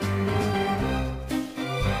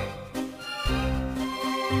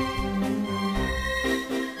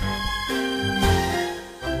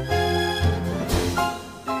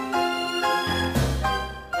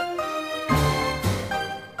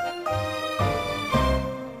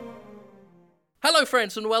Hello,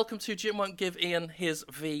 friends, and welcome to Jim Won't Give Ian His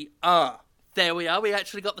VR. There we are. We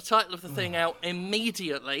actually got the title of the thing out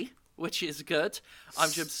immediately, which is good. I'm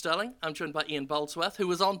Jim Sterling. I'm joined by Ian Boldsworth, who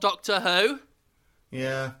was on Doctor Who.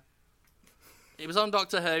 Yeah. He was on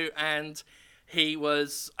Doctor Who, and he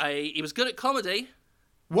was good at comedy.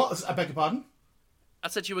 What? I beg your pardon? I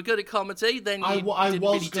said you were good at comedy, then you I didn't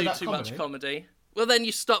was really good do at too comedy. much comedy. Well, then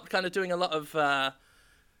you stopped kind of doing a lot of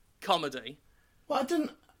comedy. Well, I didn't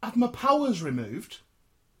have my powers removed.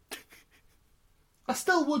 I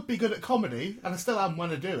still would be good at comedy, and I still am when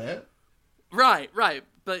I do it. Right,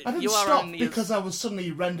 but I didn't you are stop only because I was suddenly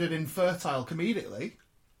rendered infertile comedically.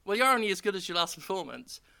 Well, you're only as good as your last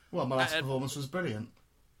performance. Well, my last performance was brilliant.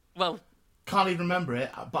 Well, Can't even remember it,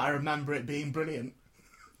 but I remember it being brilliant.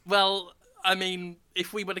 Well, I mean,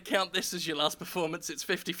 if we were to count this as your last performance, it's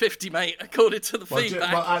 50-50, mate, according to the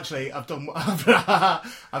feedback. Well, actually, I've done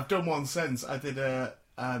I've done one since. I did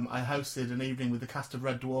I hosted an evening with the cast of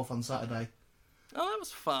Red Dwarf on Saturday. Oh, that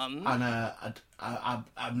was fun. And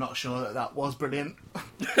I'm not sure that was brilliant.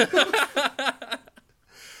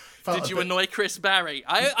 Did you annoy Chris Barry?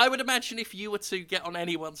 I would imagine if you were to get on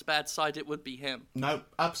anyone's bad side, it would be him. No,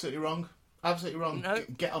 absolutely wrong. Absolutely wrong. No.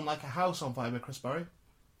 Get on like a house on fire with Chris Barry.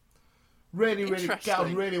 Really, get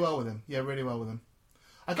on really well with him. Yeah, really well with him.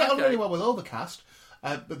 I get on really well with all the cast,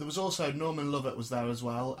 but there was also Norman Lovett was there as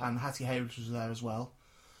well, and Hattie Hayridge was there as well,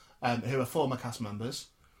 who are former cast members.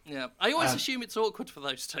 Yeah, I always assume it's awkward for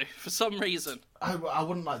those two, for some reason. I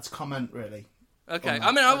wouldn't like to comment, really. Okay,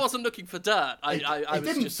 I mean, I wasn't looking for dirt. It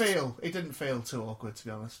didn't feel too awkward, to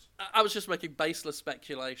be honest. I was just making baseless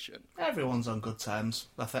speculation. Everyone's on good terms,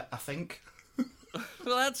 I think.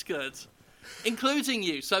 Well, that's good. Including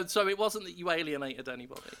you, so it wasn't that you alienated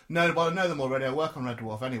anybody. No, but I know them already. I work on Red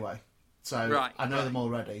Dwarf anyway, so Right, I know them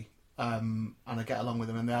already, and I get along with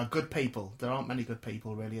them. And they are good people. There aren't many good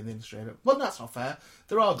people really in the industry. Well, that's not fair.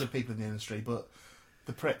 There are good people in the industry, but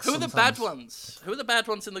the pricks. Who are the bad ones? Who are the bad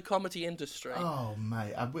ones in the comedy industry? Oh,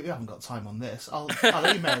 mate, we haven't got time on this. I'll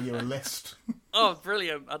email you a list. Oh,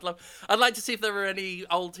 brilliant! I'd like to see if there are any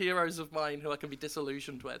old heroes of mine who I can be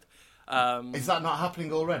disillusioned with. Is that not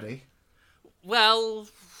happening already? Well.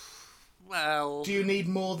 Do you need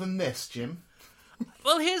more than this, Jim?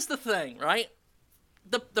 Well, here's the thing, right?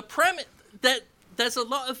 The premise that there's a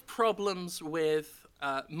lot of problems with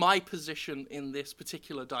my position in this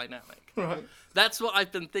particular dynamic. Right. That's what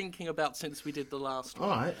I've been thinking about since we did the last one.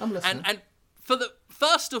 All right, I'm listening. And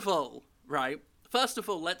first of all,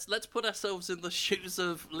 let's put ourselves in the shoes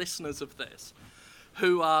of listeners of this,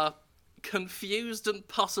 who are confused and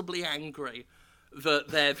possibly angry that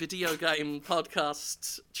their video game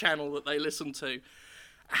podcast channel that they listen to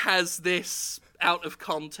has this out of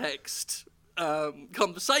context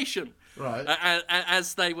conversation. Right.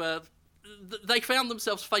 As they found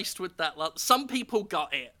themselves faced with that. Like, some people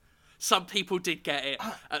got it. Some people did get it.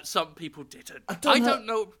 Some people didn't. I don't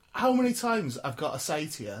know how many times I've got to say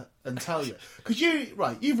to you and tell you. Because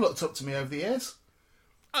you've looked up to me over the years.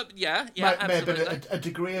 Yeah, May have absolutely. been a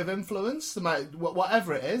degree of influence,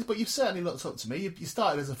 whatever it is, but you've certainly looked up to me. You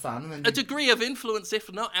started as a fan. And then a degree of influence, if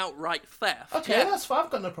not outright theft. Okay, yeah. that's fine. I've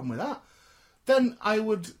got no problem with that. Then I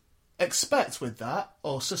would expect with that,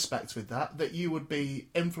 or suspect with that you would be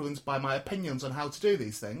influenced by my opinions on how to do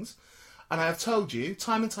these things. And I have told you,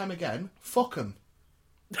 time and time again, fuck them.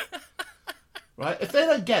 Right? If they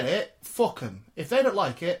don't get it, fuck them. If they don't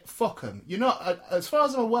like it, fuck them. You're not, as far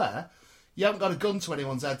as I'm aware, you haven't got a gun to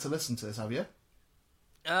anyone's head to listen to this, have you?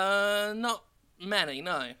 Not many,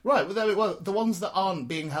 no. Right, well, the ones that aren't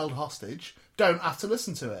being held hostage don't have to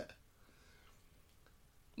listen to it.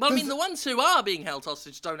 Well, I mean, the ones who are being held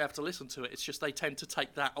hostage don't have to listen to it. It's just they tend to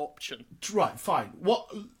take that option. Right, fine.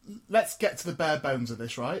 Let's get to the bare bones of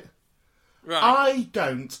this, right? Right. I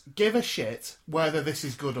don't give a shit whether this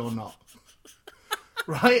is good or not.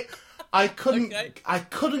 Right? I couldn't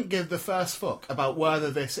give the first fuck about whether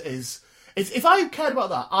this is... If I cared about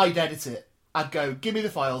that, I'd edit it. I'd go, give me the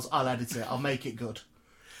files, I'll edit it, I'll make it good.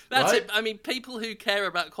 That's right? it. I mean, people who care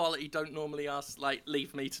about quality don't normally ask,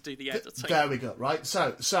 leave me to do the editing. There we go, right?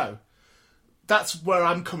 So, that's where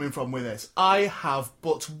I'm coming from with this. I have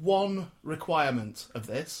but one requirement of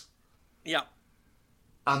this. Yeah.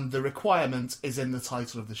 And the requirement is in the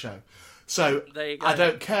title of the show. So, there you go. I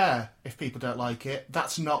don't care if people don't like it.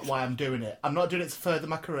 That's not why I'm doing it. I'm not doing it to further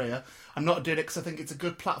my career. I'm not doing it because I think it's a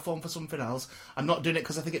good platform for something else. I'm not doing it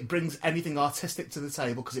because I think it brings anything artistic to the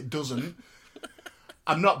table, because it doesn't.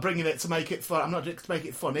 I'm not bringing it to make it fun. I'm not doing it to make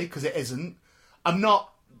it funny, because it isn't. I'm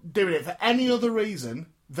not doing it for any other reason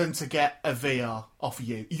than to get a VR off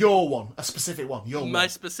you. Your one. A specific one. Your one. My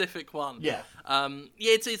specific one. Yeah.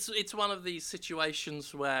 It's one of these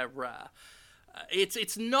situations where...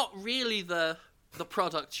 it's not really the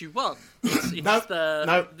product you want. It's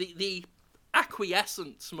No. the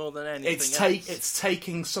acquiescence more than anything else. It's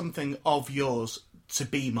taking something of yours to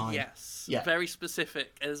be mine. Yes. Yeah. Very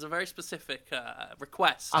specific. There's a very specific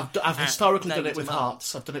request. I've historically done it with demand.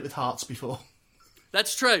 hearts. I've done it with hearts before.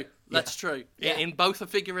 That's true. That's true. Yeah. In both a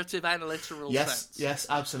figurative and a literal sense. Yes,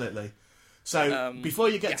 absolutely. So before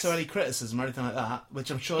you get to any criticism or anything like that, which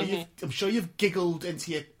I'm sure you've giggled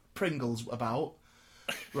into your Pringles about,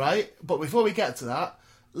 right? But before we get to that,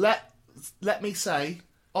 let me say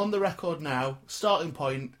on the record now, starting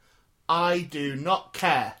point, I do not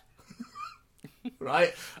care.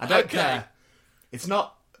 Right? I don't care. It's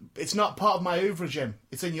not part of my oeuvre, Jim.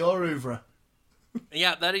 It's in your oeuvre.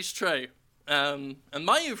 Yeah, that is true. And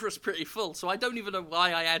my oeuvre is pretty full, so I don't even know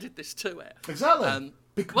why I added this to it. Exactly.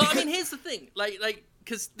 Well, I mean, here's the thing,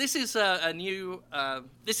 because this is a new,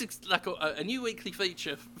 this is like a new weekly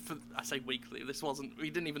feature. I say weekly. We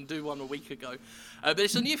didn't even do one a week ago, but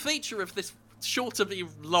it's a new feature of this shortly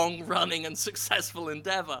long-running and successful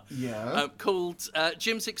endeavour. Yeah. Called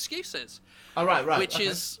Jim's Excuses. Oh, right. Which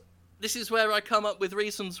is, this is where I come up with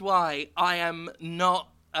reasons why I am not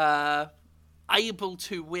able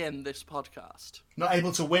to win this podcast. Not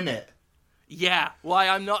able to win it. Yeah, why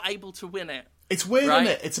I'm not able to win it. It's weird, right?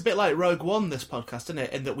 isn't it? It's a bit like Rogue One, this podcast, isn't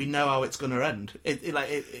it? In that we know how it's going to end.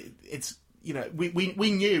 It's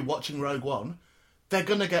we knew watching Rogue One, they're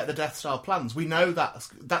going to get the Death Star plans. We know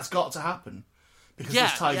that's got to happen because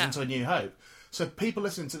this ties into A New Hope. So people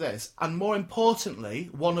listening to this, and more importantly,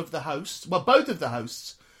 both of the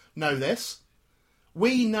hosts know this.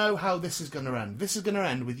 We know how this is going to end. This is going to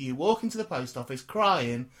end with you walking to the post office,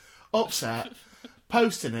 crying, upset,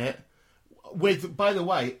 posting it, with, by the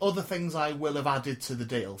way, other things I will have added to the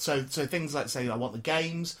deal. So things like, say, I want the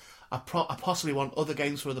games. I possibly want other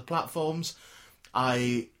games for other platforms.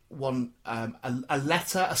 I want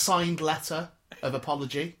a signed letter of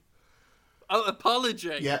apology. Oh,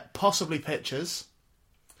 apology? Yeah, possibly pictures.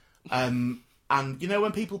 And you know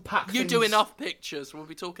when people pack You things... do enough pictures. We'll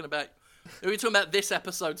be talking about this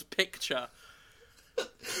episode's picture.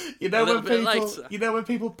 You know later. when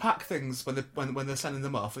people pack things when they're sending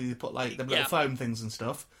them off, and you put like them little foam things and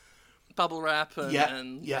stuff, bubble wrap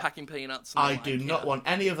and packing peanuts. And I do not want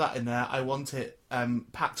any of that in there. I want it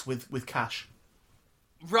packed with cash.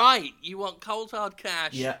 Right, you want cold hard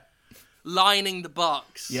cash. Yeah, lining the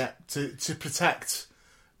box. Yeah, to protect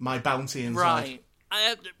my bounty inside.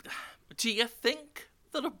 Right. Do you think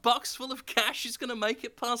that a box full of cash is going to make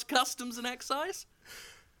it past customs and excise?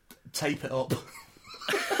 Tape it up.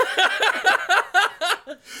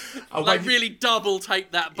 Really double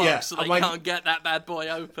tape that box so they can't get that bad boy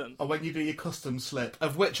open. Or when you do your customs slip,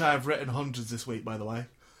 of which I have written hundreds this week, by the way.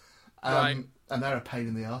 Right. And they're a pain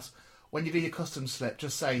in the arse. When you do your customs slip,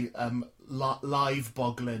 just say, live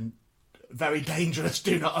boggling, very dangerous,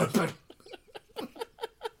 do not open.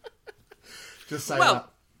 Just say that.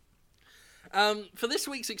 For this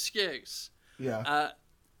week's excuse... Yeah.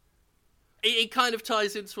 It kind of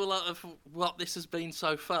ties into a lot of what this has been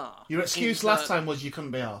so far. Your excuse last time was you couldn't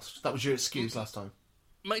be asked. That was your excuse last time.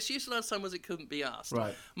 My excuse last time was it couldn't be asked.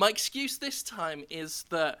 Right. My excuse this time is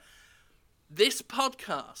that this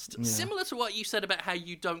podcast, similar to what you said about how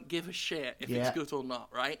you don't give a shit if it's good or not,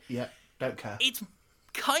 right? Yeah, don't care. It's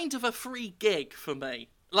kind of a free gig for me.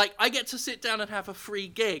 Like, I get to sit down and have a free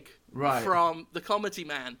gig from the Comedy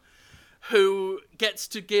Man, who gets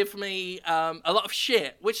to give me a lot of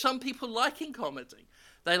shit, which some people like in comedy.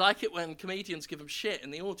 They like it when comedians give them shit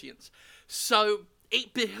in the audience. So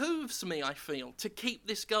it behooves me, I feel, to keep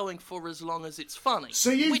this going for as long as it's funny.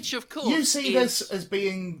 So which, of course, you see this as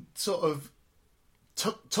being sort of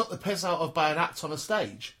took the piss out of by an act on a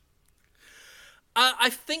stage?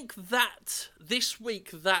 I think that this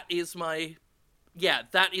week, that is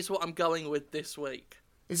what I'm going with this week.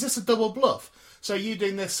 Is this a double bluff? So you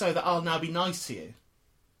doing this so that I'll now be nice to you?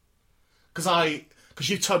 Because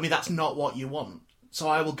you told me that's not what you want. So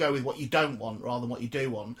I will go with what you don't want rather than what you do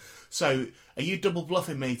want. So are you double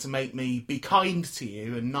bluffing me to make me be kind to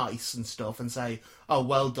you and nice and stuff and say, oh,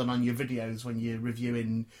 well done on your videos when you're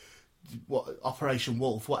reviewing Operation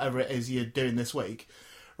Wolf, whatever it is you're doing this week?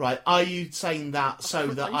 Right, are you saying that so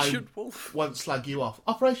that I won't slag you off?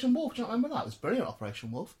 Operation Wolf, do you not remember that? It was brilliant,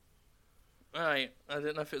 Operation Wolf. Right, I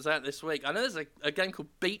didn't know if it was out this week. I know there's a game called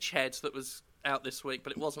Beachheads that was out this week,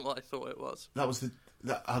 but it wasn't what I thought it was.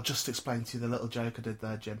 I'll just explain to you the little joke I did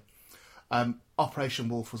there, Jim. Operation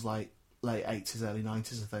Wolf was like late 80s, early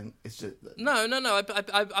 90s, I think. It's just... No.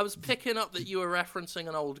 I was picking up that you were referencing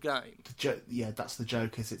an old game. Yeah, that's the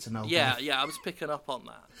joke, is it's an old Yeah, game. yeah, I was picking up on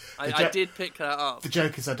that. I did pick that up. The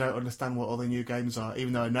joke is I don't understand what all the new games are,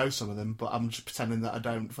 even though I know some of them, but I'm just pretending that I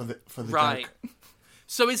don't for the Right. joke.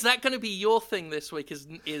 So is that going to be your thing this week,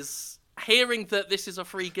 is hearing that this is a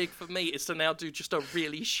free gig for me is to now do just a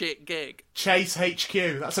really shit gig? Chase HQ,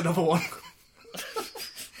 that's another one.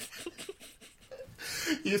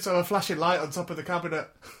 You used to have a flashing light on top of the cabinet.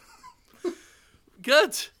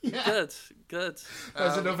 Good. Yeah. Good.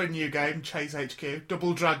 There's another new game, Chase HQ.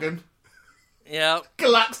 Double Dragon. Yeah.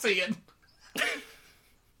 Galaxian.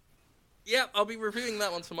 Yeah, I'll be reviewing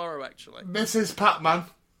that one tomorrow, actually. Mrs. Pac-Man.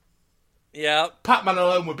 Yeah. Pac-Man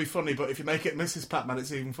alone would be funny, but if you make it Mrs. Pac-Man,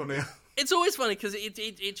 it's even funnier. It's always funny because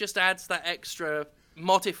it just adds that extra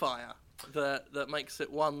modifier that makes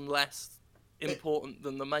it one less important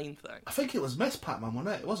than the main thing. I think it was Miss Pac-Man,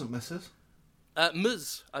 wasn't it? It wasn't Mrs.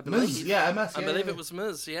 Ms, I believe. Ms, yeah, MS. I believe it was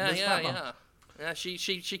Ms. Yeah, Ms. yeah, Pac-Man. yeah. Yeah,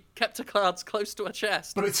 she kept her cards close to her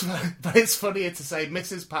chest. But it's funnier to say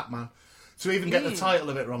Mrs. Pac-Man. To even get the title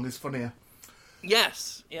of it wrong is funnier.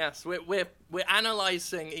 Yes. We're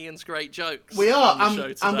analysing Ian's great jokes. We are, on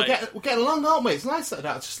the show and today. we're getting along, aren't we? It's nice that I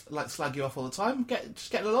don't just like slag you off all the time.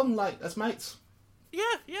 Just getting along like as mates.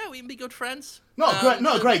 Yeah, we can be good friends. Not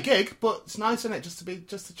a great gig, but it's nice, isn't it?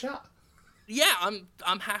 Just to chat. Yeah,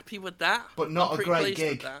 I'm happy with that. But not I'm a great pretty pleased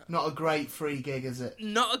gig. with that. Not a great free gig, is it?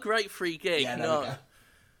 Not a great free gig. Yeah, there we no. go.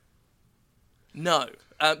 No,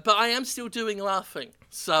 but I am still doing laughing.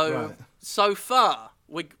 So Right. so far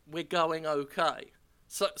we're going okay.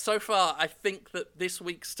 So far, I think that this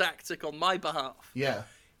week's tactic on my behalf Yeah.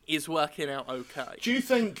 is working out okay. Do you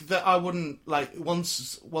think that I wouldn't like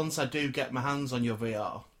once I do get my hands on your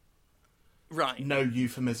VR? Right. No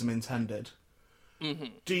euphemism intended. Mm-hmm.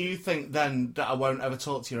 Do you think then that I won't ever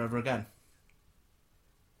talk to you ever again?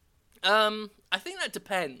 I think that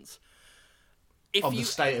depends. If Of the you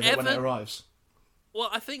state of it when it ever- arrives. Well,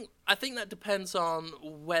 I think that depends on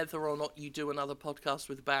whether or not you do another podcast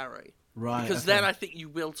with Barry. Right. Because okay. then I think you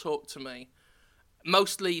will talk to me.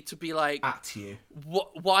 Mostly to be like, At you.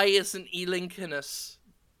 why isn't he linking us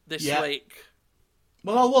this Yeah. week?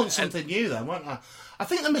 Well, I'll want something new then, won't I? I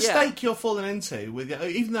think the mistake you're falling into,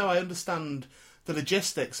 even though I understand the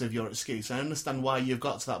logistics of your excuse, I understand why you've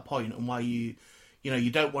got to that point and why you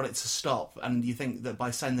don't want it to stop, and you think that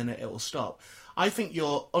by sending it will stop. I think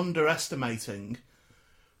you're underestimating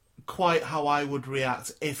quite how I would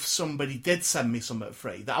react if somebody did send me something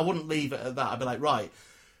free. That I wouldn't leave it at that. I'd be like, right,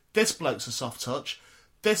 this bloke's a soft touch.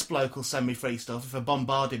 This bloke will send me free stuff. If I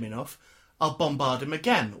bombard him enough, I'll bombard him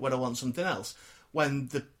again when I want something else. When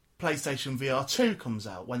the PlayStation VR 2 comes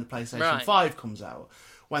out, when the PlayStation 5 comes out,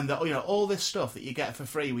 when all this stuff that you get for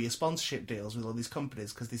free with your sponsorship deals with all these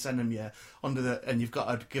companies because they send them you and you've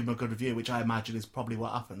got to give them a good review, which I imagine is probably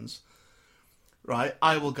what happens. Right,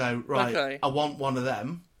 I will go, right, Okay. I want one of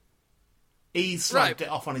them. He's slagged it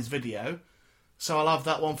off on his video, so I'll have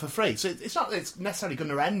that one for free. So it's not that it's necessarily going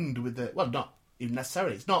to end with the... Well, not even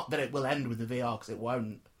necessarily. It's not that it will end with the VR, because it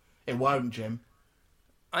won't. It won't, Jim.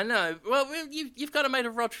 I know. Well, you've got to make a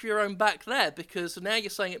rod for your own back there, because now you're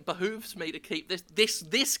saying it behooves me to keep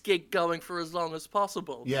this gig going for as long as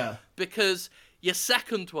possible. Yeah. Because your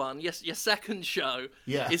second one, your second show,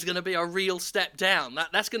 Yeah. is going to be a real step down.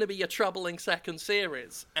 That's going to be your troubling second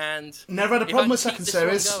series. And Never had a if I problem with keep second this one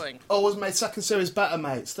series. going- Always made second series better,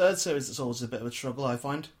 mate. It's third series that's always a bit of a struggle, I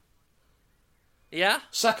find. Yeah?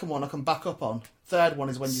 Second one I can back up on. Third one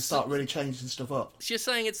is when you start really changing stuff up. So you're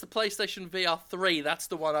saying it's the PlayStation VR 3, that's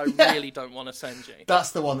the one I Yeah. really don't want to send you.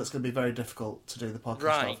 That's the one that's going to be very difficult to do the podcast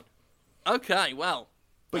Right. of. Okay, well.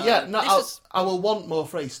 But yeah, no, this I will want more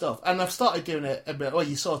free stuff. And I've started doing it a bit. Well,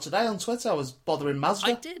 you saw today on Twitter, I was bothering Mazda.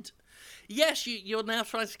 I did. Yes, you're now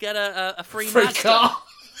trying to get a free Free Mazda. car.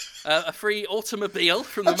 A free automobile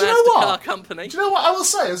from the And do you know Mazda what? car company. Do you know what I will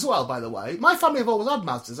say as well, by the way? My family have always had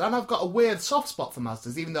Mazdas, and I've got a weird soft spot for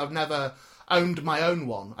Mazdas, even though I've never owned my own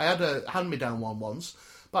one. I had a hand-me-down one once,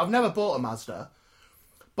 but I've never bought a Mazda.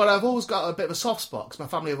 But I've always got a bit of a soft spot, because my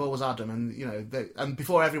family have always had them, and, and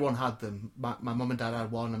before everyone had them, my mum and dad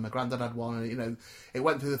had one, and my granddad had one, and, it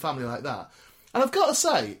went through the family like that. And I've got to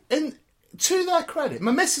say, to their credit,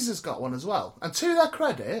 my missus has got one as well, and to their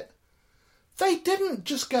credit, they didn't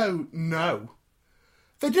just go, no.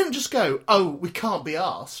 They didn't just go, oh, we can't be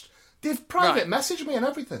arsed. They've private messaged me and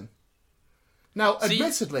everything. Now, So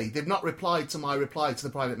admittedly, they've not replied to my reply to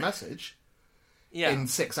the private message in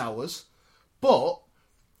 6 hours, but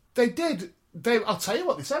they did. I'll tell you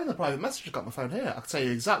what they said in the private message. I've got my phone here. I'll tell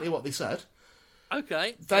you exactly what they said.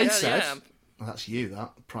 Okay. They Yeah, said, yeah. well, that's you,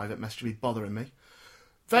 that private message be bothering me.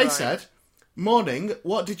 They Right. said, "Morning,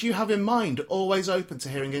 what did you have in mind? Always open to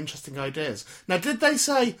hearing interesting ideas." Now, did they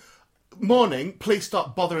say, "Morning, please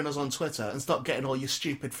stop bothering us on Twitter and stop getting all your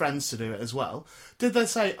stupid friends to do it as well"? Did they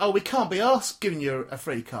say, "Oh, we can't be asked giving you a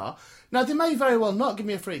free car"? Now, they may very well not give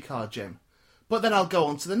me a free car, Jim. But then I'll go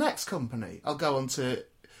on to the next company. I'll go on to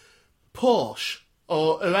Porsche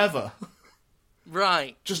or whoever.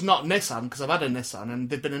 Right. Just not Nissan, because I've had a Nissan and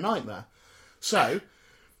they've been a nightmare. So,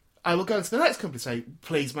 I will go into the next company and say,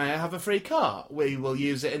 "Please, may I have a free car? We will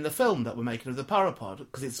use it in the film that we're making of the Parapod,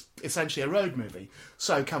 because it's essentially a road movie.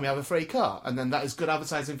 So, can we have a free car?" And then that is good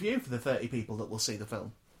advertising for you for the 30 people that will see the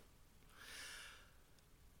film.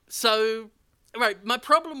 So, right, my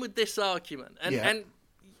problem with this argument, and, Yeah. and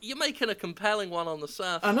you're making a compelling one on the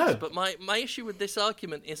surface, I know. but my issue with this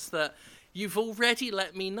argument is that you've already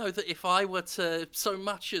let me know that if I were to so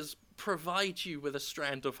much as provide you with a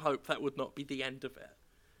strand of hope, that would not be the end of it.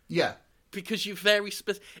 Yeah. Because you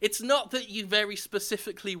it's not that you very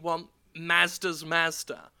specifically want Mazda's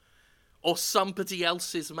Mazda or somebody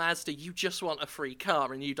else's Mazda. You just want a free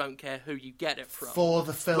car and you don't care who you get it from. For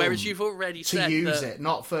the film. Whereas you've already to said use that,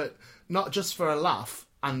 it, not just for a laugh,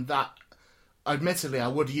 and that, admittedly, I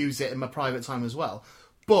would use it in my private time as well,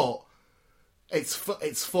 but it's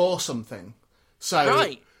for something. So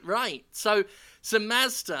Right. So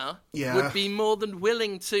Mazda Yeah. would be more than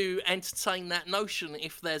willing to entertain that notion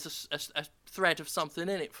if there's a thread of something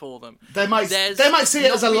in it for them. They might There's see it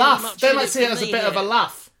not as a really laugh. much They in might it see it for as a me bit of a here.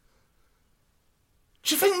 laugh.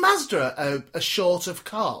 Do you think Mazda are short of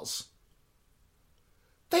cars?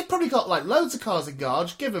 They've probably got like loads of cars in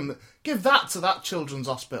garage. Give that to that children's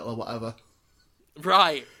hospital or whatever.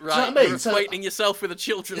 Right. what I mean? You're So- equating yourself with a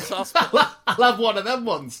children's hospital. I'll have one of them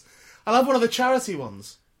ones. I'll have one of the charity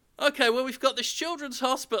ones. Okay, well, we've got this children's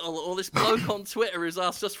hospital, or this bloke on Twitter who's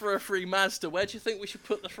asked us for a free Mazda. Where do you think we should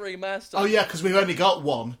put the free Mazda? Oh yeah, because we've only got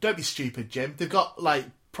one. Don't be stupid, Jim. They've got like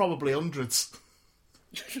probably hundreds,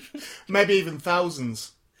 maybe even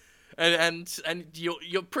thousands. And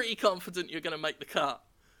you're pretty confident you're going to make the cut.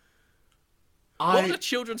 What would a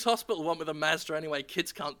children's hospital want with a Mazda anyway?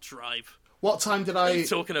 Kids can't drive. What time did What are I? you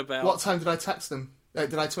talking about? What time did I text them?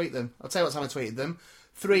 Did I tweet them? I'll tell you what time I tweeted them.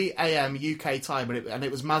 3 a.m. UK time, and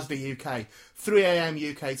it was Mazda UK. 3 a.m.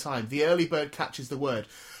 UK time. The early bird catches the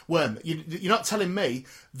worm. You're not telling me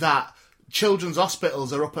that children's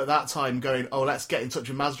hospitals are up at that time going, "Oh, let's get in touch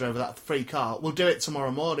with Mazda over that free car. We'll do it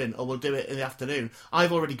tomorrow morning, or we'll do it in the afternoon."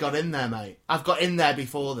 I've already got in there, mate. I've got in there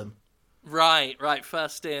before them. Right.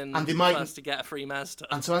 First in, And they might- first to get a free Mazda.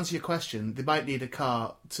 And to answer your question, they might need a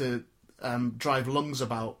car to drive lungs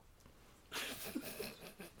about.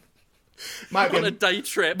 Might On a day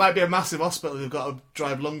trip. Might be a massive hospital who've got to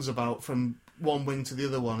drive lungs about from one wing to the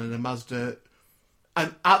other one in a Mazda.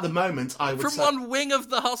 And at the moment, I would From say... one wing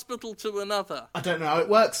of the hospital to another. I don't know how it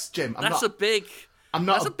works, Jim. That's a big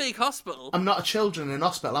hospital. I'm not a children in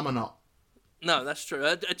hospital, am I not? No, that's true.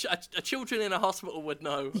 A children in a hospital would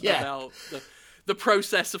know Yeah. about the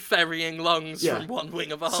process of ferrying lungs Yeah. from one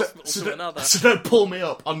wing of a hospital to another. So don't pull me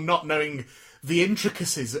up on not knowing the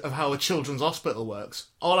intricacies of how a children's hospital works.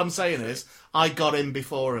 All I'm saying is, I got in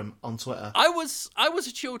before him on Twitter. I was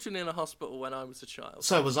a children in a hospital when I was a child.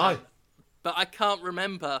 So was I. But I can't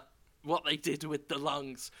remember what they did with the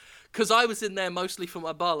lungs. Because I was in there mostly for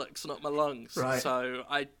my bollocks, not my lungs. Right. So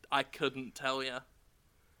I couldn't tell you.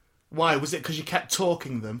 Why? Was it because you kept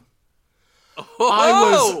talking them?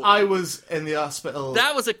 Oh! I was in the hospital.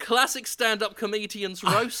 That was a classic stand-up comedian's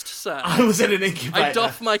roast, sir. I was in an incubator. I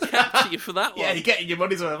doff my cap to you for that one. Yeah, you're getting your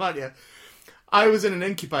money's worth, aren't you? I was in an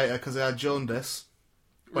incubator because I had jaundice.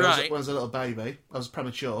 When I was a little baby. I was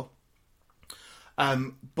premature.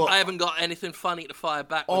 But I haven't got anything funny to fire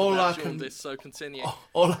back with All about I can- jaundice, so continue.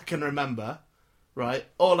 all I can remember, right?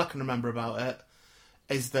 All I can remember about it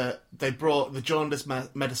is that they brought the jaundice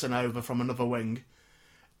medicine over from another wing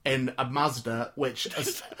in a Mazda, which,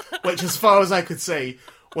 as far as I could see,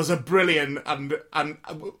 was a brilliant and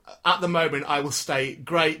at the moment I will state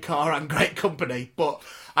great car and great company, but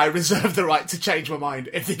I reserve the right to change my mind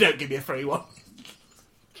if they don't give me a free one.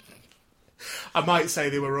 I might say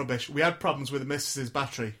they were rubbish. We had problems with the Mrs.'s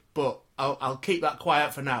battery, but I'll keep that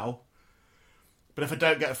quiet for now. But if I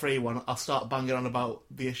don't get a free one, I'll start banging on about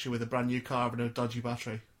the issue with a brand new car and a dodgy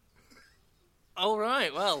battery. All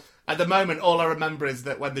right, well, At the moment, all I remember is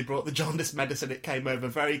that when they brought the jaundice medicine, it came over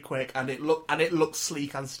very quick, and it looked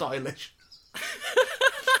sleek and stylish.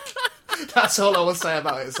 That's all I will say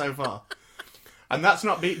about it so far. And that's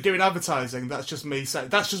not me doing advertising. That's just me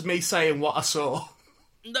saying what I saw.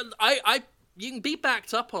 I you can be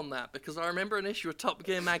backed up on that, because I remember an issue of Top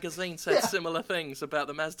Gear magazine said similar things about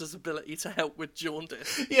the Mazda's ability to help with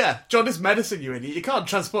jaundice. Yeah, jaundice medicine, you idiot. You can't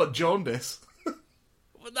transport jaundice.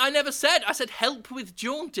 I never said. I said help with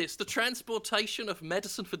jaundice. The transportation of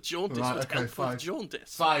medicine for jaundice would help with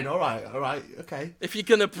jaundice. Fine, all right, okay. If you're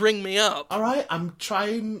going to bring me up. All right, I'm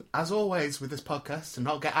trying, as always with this podcast, to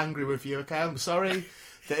not get angry with you, okay? I'm sorry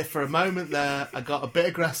that if for a moment there I got a bit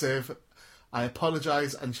aggressive. I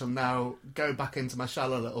apologise and shall now go back into my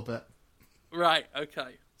shell a little bit. Right,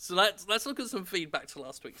 okay. So let's look at some feedback to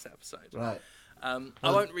last week's episode. Right. I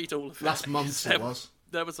won't read all of it. Last month it was.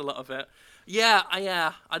 There was a lot of it. Yeah.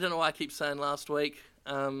 I don't know why I keep saying last week.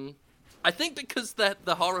 I think because the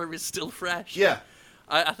horror is still fresh. Yeah.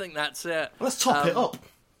 I think that's it. Let's top it up.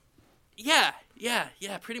 Yeah,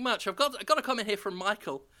 pretty much. I've got a comment here from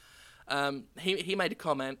Michael. He made a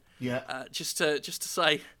comment. Yeah. Just to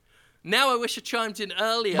say, now I wish I chimed in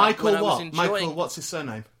earlier. Michael when I was what? enjoying... Michael, what's his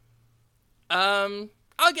surname? I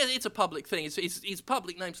guess it's a public thing. His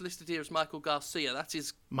public name's listed here as Michael Garcia. That's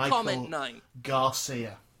his comment name.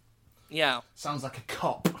 Garcia. Yeah. Sounds like a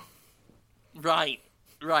cop. Right.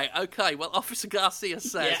 Okay, well, Officer Garcia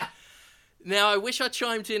says... Yeah. Now, I wish I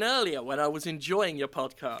chimed in earlier when I was enjoying your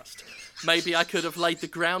podcast. Maybe I could have laid the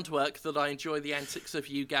groundwork that I enjoy the antics of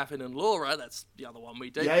you, Gavin, and Laura, that's the other one we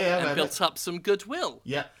do, and built up some goodwill.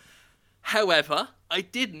 Yeah. However, I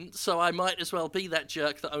didn't, so I might as well be that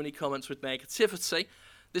jerk that only comments with negativity.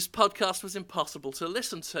 This podcast was impossible to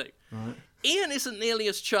listen to. Right. Ian isn't nearly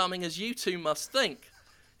as charming as you two must think.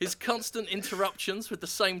 His constant interruptions with the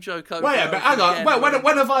same joke over Wait a minute, hang on.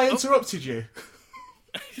 When have I interrupted you?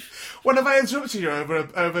 When have I interrupted you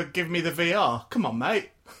over giving me the VR? Come on,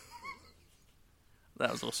 mate.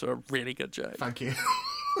 That was also a really good joke. Thank you.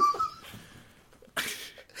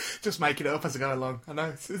 Just making it up as I go along. I know.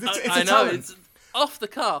 It's I know, it's off the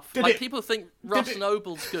cuff. People think Ross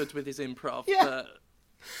Noble's good with his improv, yeah.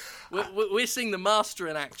 but we're seeing the master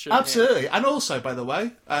in action. Absolutely. Here. And also, by the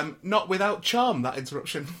way, not without charm, that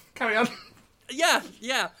interruption. Carry on.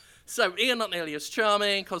 Yeah. So, Ian not nearly as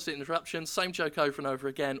charming, constant interruptions, same joke over and over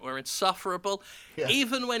again, or insufferable. Yeah.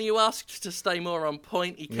 Even when you asked to stay more on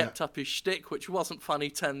point, he kept up his shtick, which wasn't funny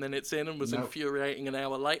 10 minutes in and was infuriating an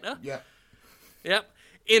hour later. Yeah. Yep.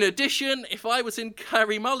 In addition, if I was in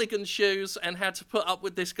Carey Mulligan's shoes and had to put up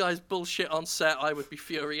with this guy's bullshit on set, I would be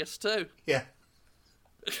furious too. Yeah.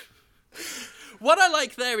 What I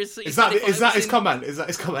like there is that his comment? Is that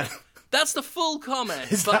his comment? That's the full comment.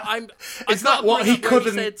 Is that what he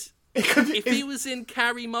couldn't? If he was in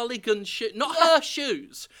Carey Mulligan's shoes, not her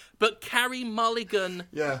shoes, but Carey Mulligan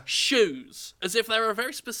shoes, as if they're a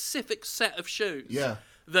very specific set of shoes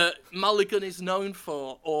that Mulligan is known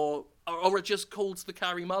for, or are just called the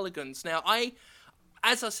Carey Mulligans. Now,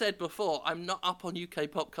 as I said before, I'm not up on UK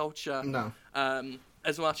pop culture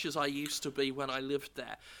as much as I used to be when I lived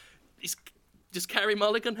there. Does Carey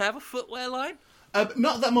Mulligan have a footwear line?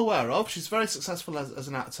 Not that I'm aware of. She's very successful as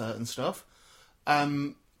an actor and stuff.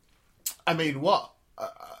 I mean,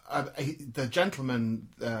 the gentleman,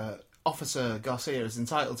 Officer Garcia, is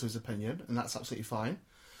entitled to his opinion, and that's absolutely fine.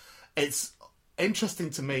 It's interesting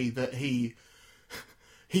to me that he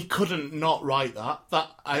couldn't not write that.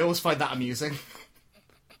 I always find that amusing.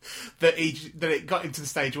 that it got into the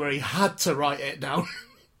stage where he had to write it down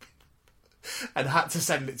and had to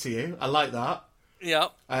send it to you. I like that. Yeah.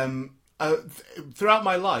 Throughout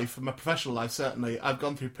my life, my professional life certainly, I've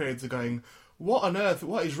gone through periods of going, what on earth,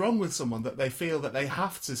 what is wrong with someone that they feel that they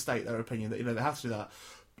have to state their opinion, that they have to do that.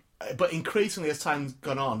 But increasingly as time's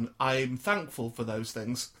gone on, I'm thankful for those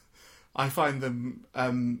things. I find them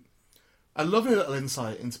a lovely little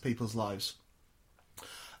insight into people's lives.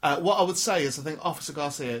 What I would say is, I think Officer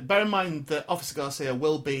Garcia, bear in mind that Officer Garcia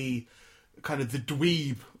will be kind of the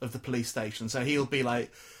dweeb of the police station, so he'll be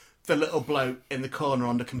like the little bloke in the corner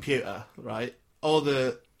on the computer, right? All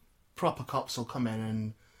the proper cops will come in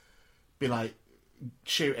and be like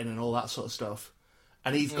shooting and all that sort of stuff.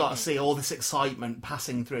 And he's got to see all this excitement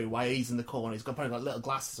passing through while he's in the corner. He's probably got little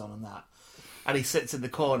glasses on and that. And he sits in the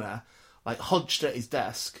corner, like hunched at his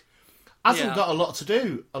desk. Hasn't got a lot to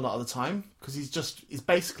do a lot of the time, because he inputs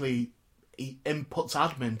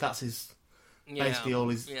admin. That's his basically all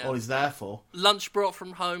he's there for. Lunch brought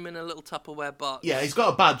from home in a little Tupperware box. Yeah, he's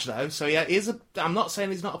got a badge though, so yeah, I'm not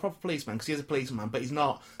saying he's not a proper policeman, because he is a policeman, but he's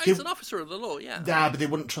not. He's an officer of the law, yeah. Yeah, but they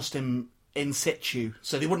wouldn't trust him in situ,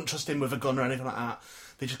 so they wouldn't trust him with a gun or anything like that.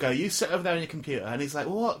 They just go, you sit over there on your computer, and he's like,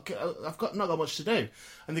 well, what? I've not got much to do.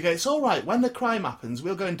 And they go, it's all right. When the crime happens,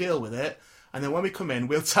 we'll go and deal with it. And then when we come in,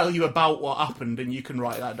 we'll tell you about what happened, and you can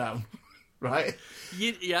write that down. right?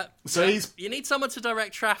 Yeah. So he's... You need someone to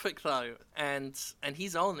direct traffic, though, and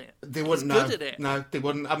he's on it. They wouldn't. He's good at it. No, they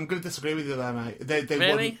wouldn't. I'm going to disagree with you there, mate. They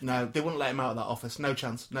Really? wouldn't. No, they wouldn't let him out of that office. No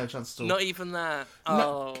chance. No chance at all. Not even that. No,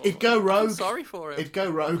 Oh, he'd go rogue. I'm sorry for him. He'd go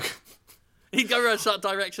rogue. He'd go around and start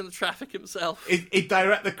directing the traffic himself. He'd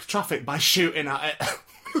direct the traffic by shooting at it.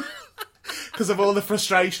 Because of all the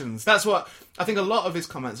frustrations. That's what... I think a lot of his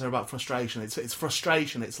comments are about frustration. It's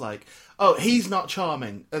frustration. It's like, oh, he's not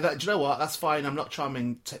charming. Do you know what? That's fine. I'm not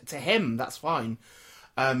charming to him. That's fine.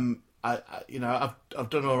 I've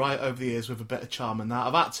done all right over the years with a bit of charm and that.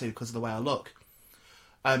 I've had to because of the way I look.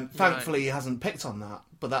 Thankfully, he hasn't picked on that,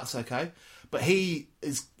 but that's okay. But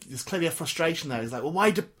there's clearly a frustration there. He's like, well,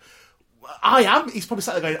 why do... He's probably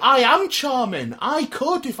sat there going, I am charming. I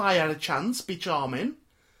could, if I had a chance, be charming.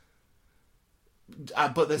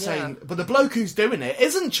 But they're saying, but the bloke who's doing it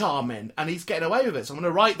isn't charming, and he's getting away with it. So I'm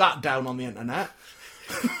going to write that down on the internet.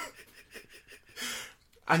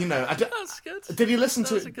 And That's good. Did he listen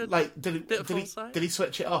to That's it? a good Like, did he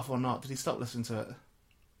switch it off or not? Did he stop listening to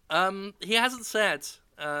it? He hasn't said.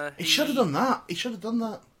 He should have done that. He should have done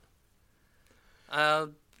that.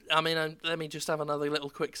 Let me just have another little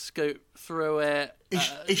quick scoop through it.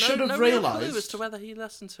 He should have no realised real clue as to whether he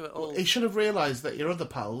listened to it all. He should have realised that your other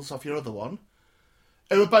pals off your other one,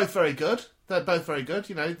 who were both very good. They're both very good.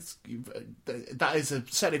 That is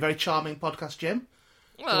certainly a very charming podcast, Jim.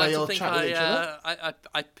 Well, I think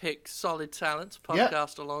I pick solid talent to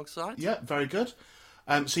podcast alongside. Yeah, very good.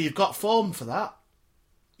 So you've got form for that.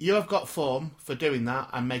 You have got form for doing that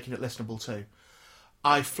and making it listenable too.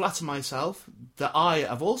 I flatter myself that I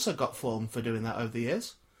have also got form for doing that over the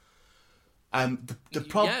years.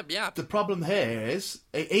 The problem here is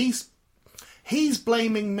he's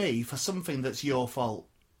blaming me for something that's your fault.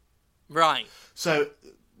 Right. So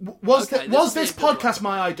was this podcast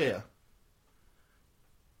my idea?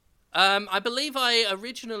 I believe I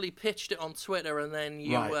originally pitched it on Twitter, and then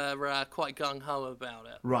you Right. were quite gung-ho about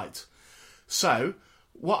it. Right. So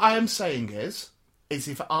what I am saying is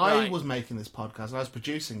if I was making this podcast and I was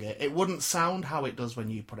producing it, it wouldn't sound how it does when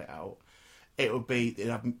you put it out. It would be,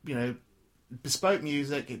 bespoke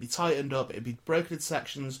music, it'd be tightened up, it'd be broken into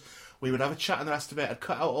sections, we would have a chat and the rest of it, I'd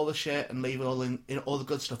cut out all the shit and leave it all in all the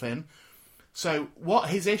good stuff in. So what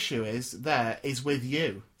his issue is with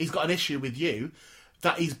you. He's got an issue with you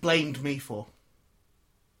that he's blamed me for.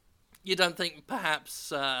 You don't think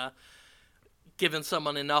perhaps giving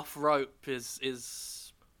someone enough rope is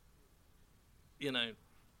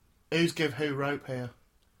Who's give who rope here?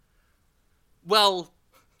 Well,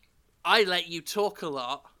 I let you talk a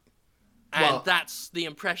lot, and that's the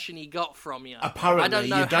impression he got from you. Apparently, I don't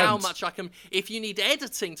know you how don't. much I can... If you need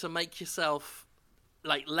editing to make yourself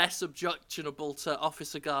less objectionable to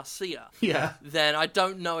Officer Garcia, Yeah. then I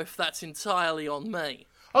don't know if that's entirely on me.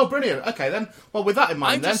 Oh, brilliant. Okay, then. Well, with that in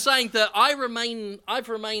mind, I'm just saying that I've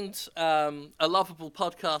remained a lovable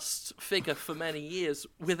podcast figure for many years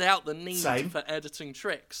without the need Same. for editing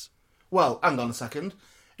tricks. Well, hang on a second.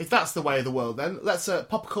 If that's the way of the world, then let's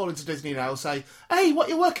pop a call into Disney now and say, hey, what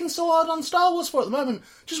are you working so hard on Star Wars for at the moment?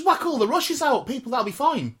 Just whack all the rushes out, people, that'll be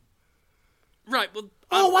fine. Right, well...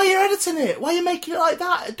 why are you editing it? Why are you making it like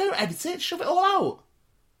that? Don't edit it, shove it all out.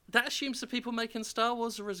 That assumes the people making Star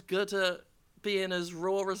Wars are as good at being as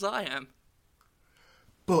raw as I am.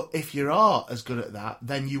 But if you are as good at that,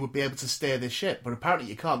 then you would be able to steer this ship. But apparently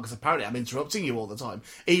you can't, because apparently I'm interrupting you all the time.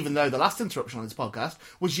 Even though the last interruption on this podcast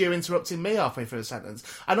was you interrupting me halfway through a sentence.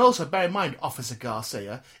 And also, bear in mind, Officer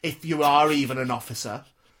Garcia, if you are even an officer,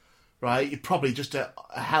 right, you're probably just a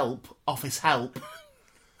office help.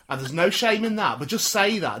 And there's no shame in that, but just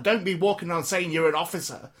say that. Don't be walking around saying you're an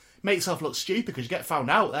officer. Make yourself look stupid because you get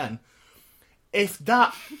found out then. If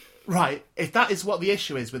that is what the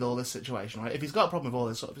issue is with all this situation, right? If he's got a problem with all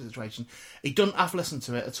this sort of situation, he doesn't have to listen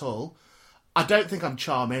to it at all. I don't think I'm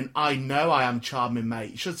charming. I know I am charming,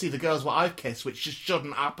 mate. You should see the girls what I've kissed, which just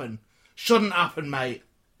shouldn't happen. Shouldn't happen, mate.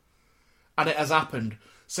 And it has happened.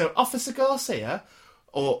 So Officer Garcia,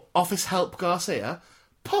 or Office Help Garcia,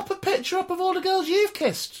 pop a picture up of all the girls you've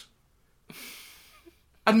kissed.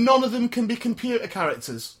 And none of them can be computer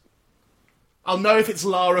characters. I'll know if it's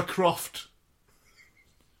Lara Croft.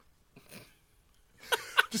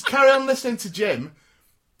 Just carry on listening to Jim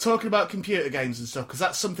talking about computer games and stuff, because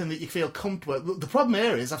that's something that you feel comfortable with. The problem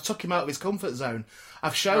here is I've took him out of his comfort zone.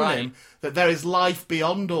 I've shown him that there is life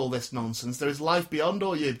beyond all this nonsense. There is life beyond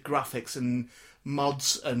all your graphics and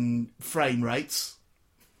mods and frame rates.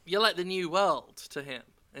 You're like the new world to him.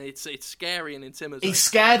 It's scary and intimidating. He's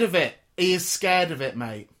scared of it. He is scared of it,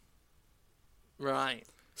 mate. Right.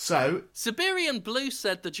 So, Siberian Blue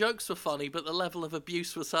said the jokes were funny, but the level of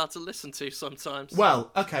abuse was hard to listen to sometimes.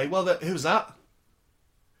 well, okay, well, who's that?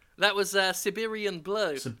 That was Siberian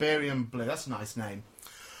Blue. Siberian Blue. That's a nice name.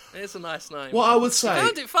 It's a nice name. What I would say, I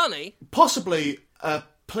found it funny. possibly a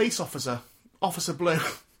police officer, Officer Blue.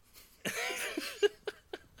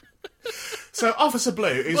 So Officer Blue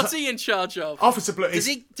is... What's he in charge of? Officer Blue is...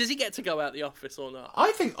 Does he get to go out the office or not?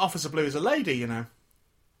 I think Officer Blue is a lady, you know.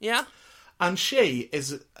 Yeah? And she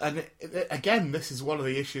is... And again, this is one of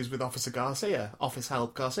the issues with Officer Garcia, Office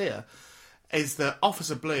Help Garcia, is that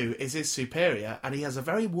Officer Blue is his superior and he has a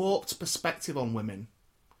very warped perspective on women,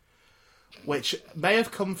 which may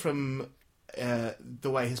have come from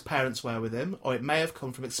the way his parents were with him, or it may have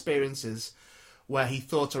come from experiences where he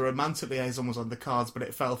thought a romantic liaison was on the cards, but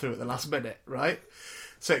it fell through at the last minute, right?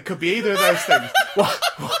 So it could be either of those things.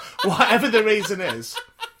 Whatever the reason is,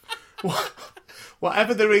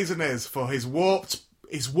 whatever the reason is for his warped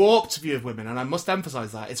view of women, and I must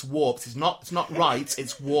emphasise that it's warped. It's not right.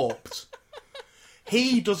 It's warped.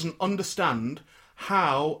 He doesn't understand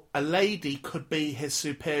how a lady could be his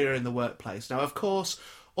superior in the workplace. Now, of course,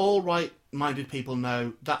 all right-minded people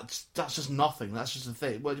know that's just nothing. That's just a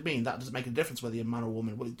thing. What do you mean? That doesn't make a difference whether you're a man or a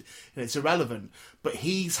woman. Well, it's irrelevant. But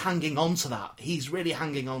he's hanging on to that. He's really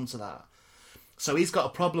hanging on to that. So he's got a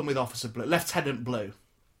problem with Officer Blue, Lieutenant Blue.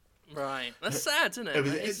 Right. That's sad, isn't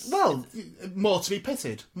it? More to be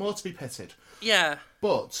pitied. More to be pitied. Yeah.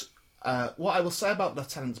 But what I will say about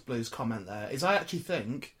Lieutenant Blue's comment there is I actually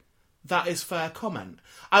think that is fair comment.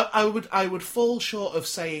 I would fall short of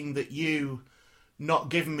saying that you not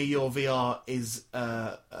giving me your VR is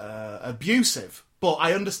abusive, but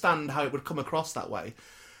I understand how it would come across that way,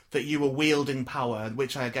 that you were wielding power,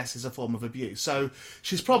 which I guess is a form of abuse. So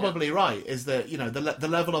she's probably right, is that, you know, the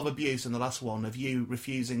level of abuse in the last one, of you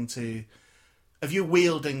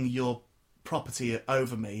wielding your property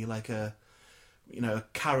over me like a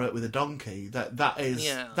carrot with a donkey,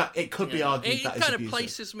 that it could be argued that is abusive. It kind of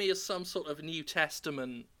places me as some sort of New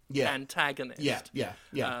Testament antagonist. Yeah.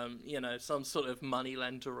 Some sort of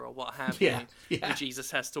moneylender or what have you. Who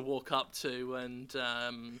Jesus has to walk up to and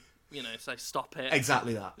say, stop it.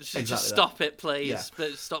 Exactly that. Just stop it, please. Yeah.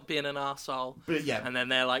 But stop being an arsehole. But, yeah. And then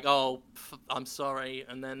they're like, oh, I'm sorry.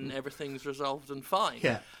 And then everything's resolved and fine.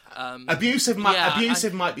 Yeah. Abusive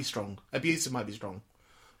might be strong. Abusive might be strong.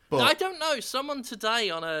 But I don't know. Someone today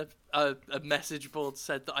on a message board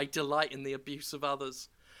said that I delight in the abuse of others.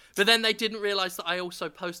 But then they didn't realise that I also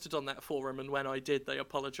posted on that forum, and when I did, they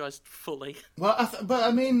apologised fully. Well, but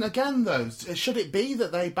I mean, again, though, should it be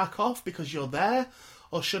that they back off because you're there?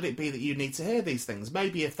 Or should it be that you need to hear these things?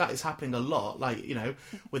 Maybe if that is happening a lot, like,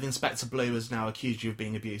 with Inspector Blue has now accused you of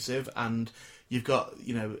being abusive, and you've got,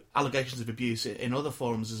 allegations of abuse in other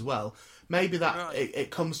forums as well, maybe that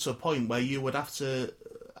it comes to a point where you would have to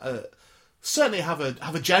certainly have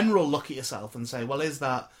a general look at yourself and say, well, is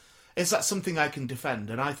that something I can defend?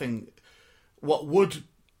 And I think what would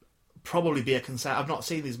probably be a consensus, I've not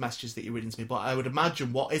seen these messages that you're reading to me, but I would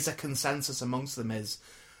imagine what is a consensus amongst them is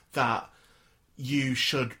that you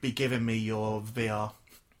should be giving me your VR.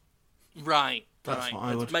 Right. That's what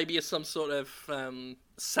I would. Maybe as some sort of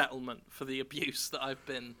settlement for the abuse that I've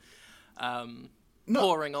been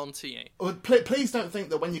pouring onto you. Please don't think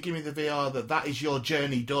that when you give me the VR that is your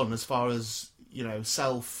journey done as far as,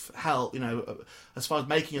 self-help, as far as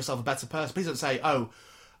making yourself a better person. Please don't say, oh,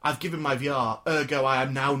 I've given my VR, ergo I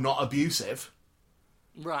am now not abusive.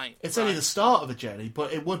 Right. It's only the start of a journey,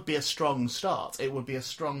 but it would be a strong start. It would be a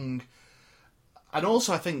strong... And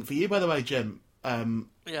also, I think, for you, by the way, Jim,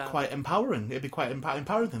 quite empowering. It'd be quite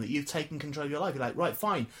empowering thing that you've taken control of your life. You're like, right,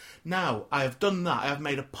 fine. Now, I have done that. I have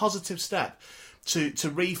made a positive step to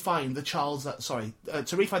refine the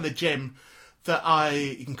to refine the gym that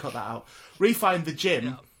you can cut that out. Refine the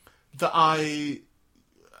gym that I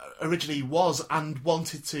originally was and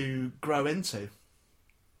wanted to grow into.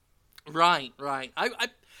 Right.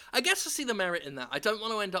 I guess I see the merit in that. I don't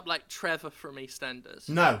want to end up like Trevor from EastEnders.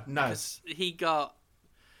 No.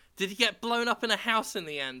 Did he get blown up in a house in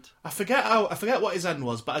the end? I forget what his end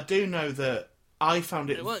was, but I do know that I found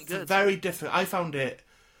it very different.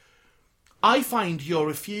 I find your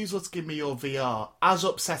refusal to give me your VR as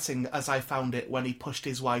upsetting as I found it when he pushed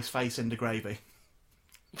his wife's face into gravy.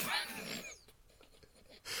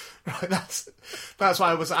 Right, that's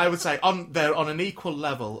why I would say on an equal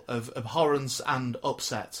level of abhorrence and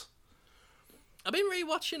upset. I've been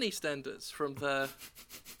rewatching EastEnders from the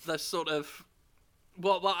sort of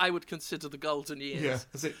what I would consider the golden years. Yeah,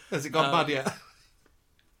 has it gone bad yet?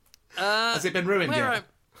 Has it been ruined yet?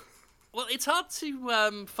 Well, it's hard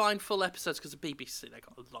to find full episodes because the BBC, they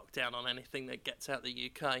got a lockdown on anything that gets out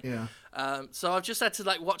the UK. Yeah. So I've just had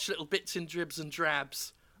to watch little bits in dribs and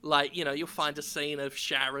drabs. You'll find a scene of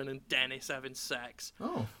Sharon and Dennis having sex.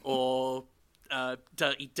 Oh. Or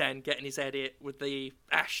Dirty Den getting his head hit with the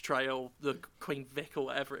ashtray or the Queen Vic or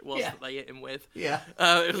whatever it was that they hit him with. Yeah.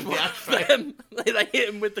 It was one of them. They hit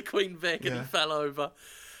him with the Queen Vic and he fell over.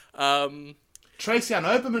 Tracy Ann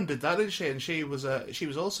Oberman did that, didn't she? And she was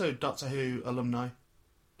also Doctor Who alumni.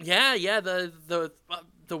 Yeah, the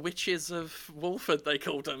witches of Wolford, they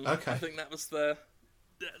called them. Okay. I think that was the...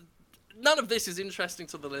 None of this is interesting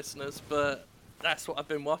to the listeners, but that's what I've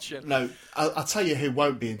been watching. No, I'll tell you who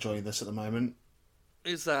won't be enjoying this at the moment.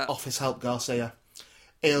 Who's that? Office Help Garcia.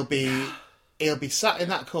 He'll be sat in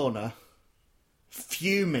that corner,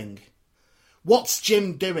 fuming. What's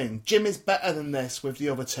Jim doing? Jim is better than this with the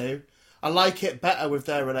other two. I like it better with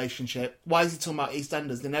their relationship. Why is he talking about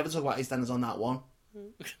EastEnders? They never talk about EastEnders on that one.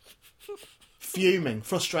 Fuming,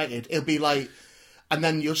 frustrated. He'll be like... And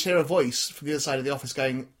then you'll hear a voice from the other side of the office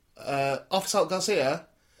going, Officer Help Garcia,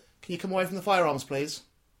 can you come away from the firearms, please?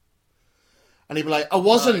 And he'd be like, I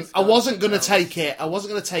wasn't going to take it. I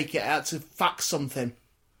wasn't going to take it. I had to fax something.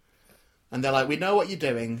 And they're like, we know what you're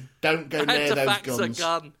doing. Don't go near those fax guns. A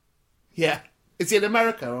gun. Yeah. Is he in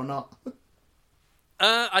America or not?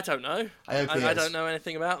 I don't know. I don't know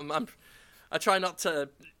anything about him. I try not to,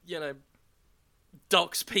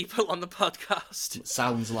 dox people on the podcast. It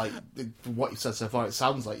sounds like, what you said so far, it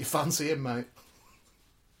sounds like you fancy him, mate.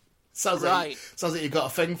 Sounds like you've got a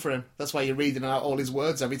thing for him. That's why you're reading out all his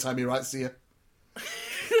words every time he writes to you.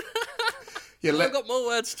 I've got more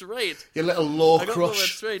words to read. Your little law I got crush. more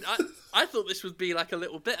words to read. I thought this would be like a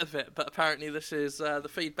little bit of it, but apparently this is the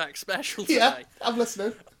feedback special today. Yeah, I'm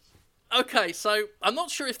listening. Okay, so I'm not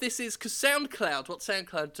sure if this is... Because SoundCloud, what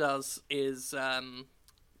SoundCloud does is...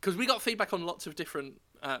 Because we got feedback on lots of different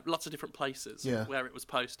places where it was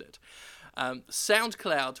posted.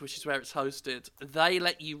 SoundCloud, which is where it's hosted, they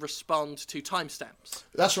let you respond to timestamps.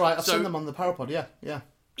 That's right, I've seen them on the Parapod, yeah.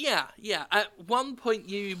 Yeah. At one point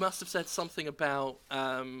you must have said something about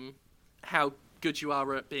how good you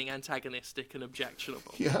are at being antagonistic and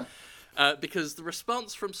objectionable. Yeah. Because the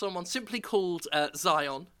response from someone simply called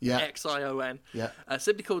Zion, Xion,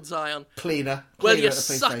 simply called Zion, Cleaner well, you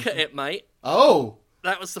suck at it, mate. Oh!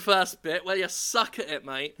 That was the first bit. Well, you suck at it,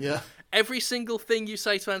 mate. Yeah. Every single thing you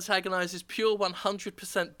say to antagonise is pure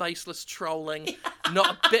 100% baseless trolling.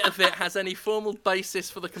 Not a bit of it has any formal basis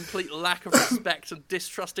for the complete lack of respect and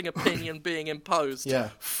distrusting opinion being imposed. Yeah.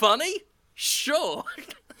 Funny? Sure.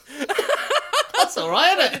 That's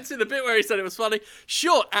alright, isn't it? It's in the bit where he said it was funny.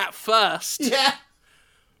 Sure, at first. Yeah.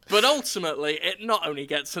 But ultimately, it not only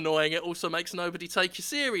gets annoying, it also makes nobody take you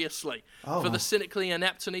seriously. Oh. For the cynically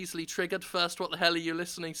inept and easily triggered, first, what the hell are you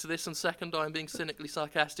listening to this? And second, I'm being cynically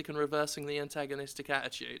sarcastic and reversing the antagonistic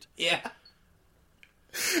attitude. Yeah.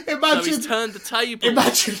 So he's turned the table.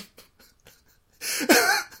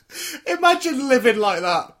 Imagine living like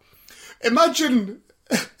that. Imagine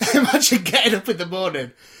getting up in the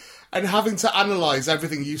morning and having to analyse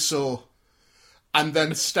everything you saw and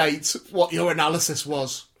then state what your analysis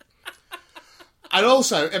was. And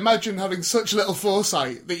also, imagine having such little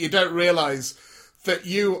foresight that you don't realise that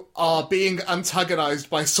you are being antagonised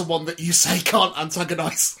by someone that you say can't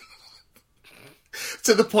antagonise.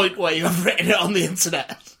 To the point where you have written it on the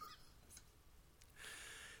internet.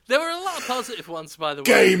 There were a lot of positive ones, by the way.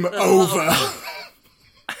 Game over.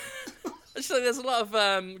 So there's a lot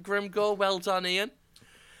of Grim Gore, well done, Ian.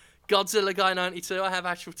 Godzilla Guy 92, I have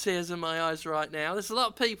actual tears in my eyes right now. There's a lot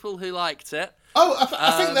of people who liked it. Oh,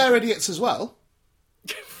 I think they're idiots as well.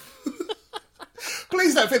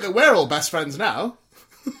 Please don't think that we're all best friends now.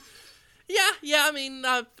 Yeah, I mean,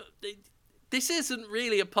 this isn't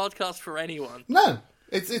really a podcast for anyone. No,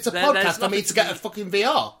 it's a podcast for me to get a fucking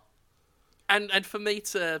VR. And for me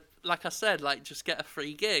to, like I said, just get a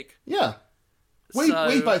free gig. Yeah. We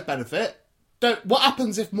both benefit. What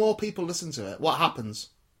happens if more people listen to it? What happens?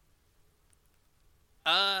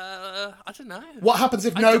 I don't know. What happens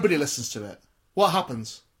if nobody listens to it? What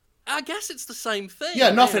happens? I guess it's the same thing.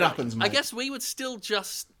 Yeah, nothing happens, mate. I guess we would still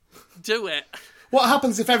just do it. What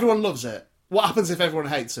happens if everyone loves it? What happens if everyone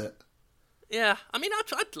hates it? Yeah, I mean,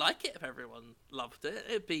 I'd like it if everyone loved it.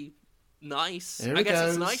 It'd be nice. I guess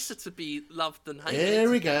it's nicer to be loved than hated.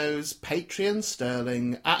 Here he goes, Patreon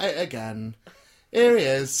Sterling, at it again. Here he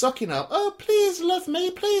is, sucking up. Oh, please love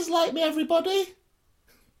me, please like me, everybody.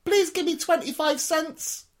 Please give me 25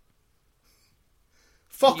 cents.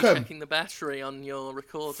 Fuck him. Checking the battery on your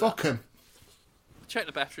recorder. Fuck him. Check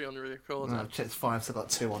the battery on your recorder. No, it's fine, I've still got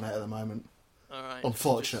 2 on it at the moment. All right.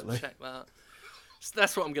 Unfortunately. Just check that. So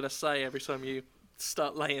that's what I'm going to say every time you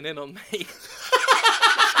start laying in on me.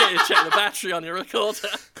 Just get you to check the battery on your recorder.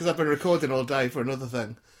 Because I've been recording all day for another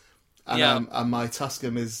thing. And, and my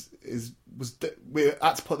Tascam we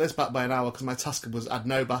had to put this back by an hour because my Tascam had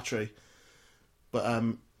no battery. But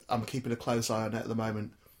I'm keeping a close eye on it at the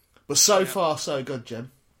moment. But so far, so good,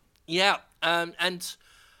 Jim. Yeah, and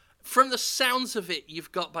from the sounds of it,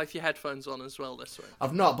 you've got both your headphones on as well this week.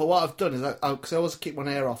 I've not, but what I've done is, because I always keep one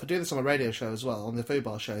ear off, I do this on a radio show as well, on the Food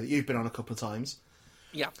Bar show that you've been on a couple of times.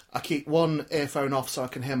 Yeah. I keep one earphone off so I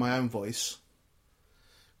can hear my own voice.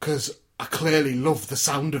 Because I clearly love the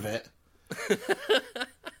sound of it.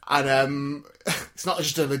 And it's not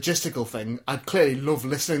just a logistical thing. I clearly love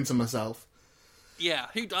listening to myself. Yeah,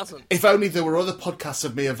 who doesn't? If only there were other podcasts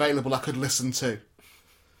of me available I could listen to.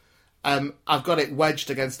 I've got it wedged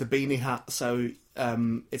against the beanie hat, so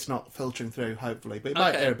it's not filtering through, hopefully. But it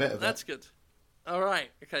might hear a bit of it. That's good. All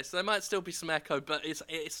right. Okay, so there might still be some echo, but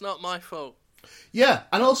it's not my fault. Yeah,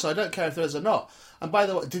 and also, I don't care if there is or not. And by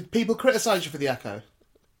the way, did people criticise you for the echo?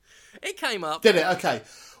 It came up. Did it? Okay.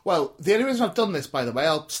 Well, the only reason I've done this, by the way,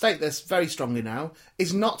 I'll state this very strongly now,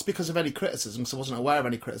 is not because of any criticism, because I wasn't aware of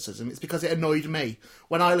any criticism. It's because it annoyed me.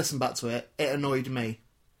 When I listened back to it, it annoyed me.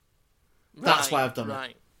 That's why I've done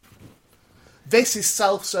it. This is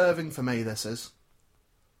self-serving for me, this is.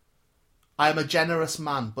 I am a generous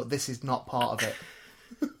man, but this is not part of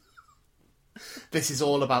it. This is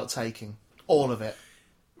all about taking. All of it.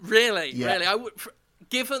 Really? Yeah. Really?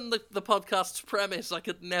 Given the podcast's premise, I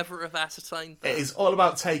could never have ascertained that. It is all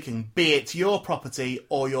about taking, be it your property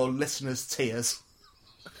or your listeners' tears.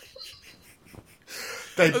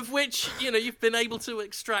 Of which, you've been able to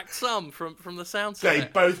extract some from the sounds of They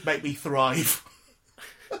it. both make me thrive.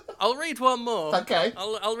 I'll read one more. Okay.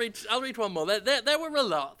 I'll read one more. There were a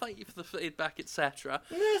lot. Thank you for the feedback, etc.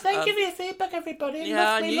 Thank you for your feedback, everybody.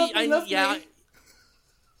 Love me.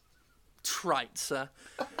 Trite, sir.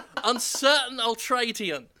 Uncertain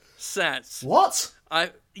Ultradian says... What?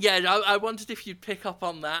 I wondered if you'd pick up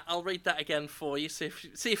on that. I'll read that again for you, see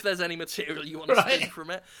if there's any material you want to steal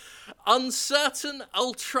from it. Uncertain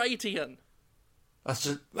Ultradian. That's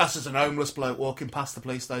just an homeless bloke walking past the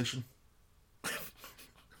police station.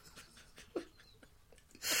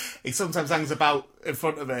 He sometimes hangs about in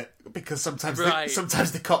front of it because sometimes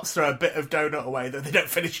the cops throw a bit of donut away that they don't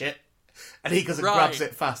finish it, and he goes and grabs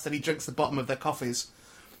it fast and he drinks the bottom of their coffees.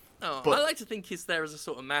 Oh, I like to think he's there as a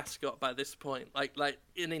sort of mascot by this point, like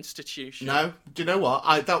an institution. No, do you know what?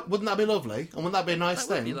 Wouldn't that be lovely? And wouldn't that be a nice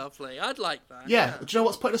thing? That would be lovely. I'd like that. Yeah. Do you know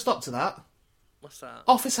what's putting a stop to that? What's that?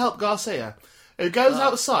 Office Help Garcia, who goes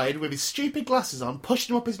outside with his stupid glasses on,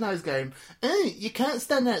 pushing him up his nose, going, "Oh, you can't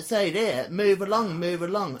stand outside here. Move along, move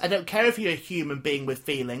along. I don't care if you're a human being with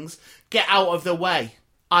feelings. Get out of the way.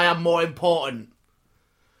 I am more important."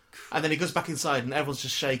 And then he goes back inside, and everyone's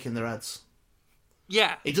just shaking their heads.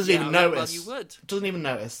 Yeah. He doesn't even notice. Well, you would. Doesn't even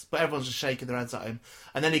notice, but everyone's just shaking their heads at him.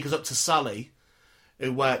 And then he goes up to Sally,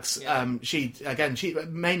 who works. She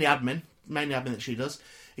mainly admin that she does.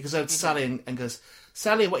 He goes over to Sally and goes,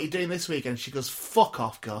 "Sally, what are you doing this weekend?" She goes, "Fuck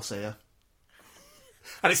off, Garcia."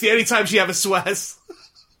 And it's the only time she ever swears.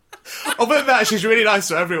 Other than that, she's really nice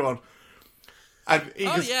to everyone. And he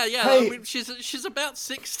goes, yeah. Hey, I mean, she's about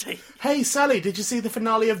 60. "Hey, Sally, did you see the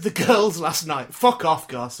finale of The Girls last night?" "Fuck off,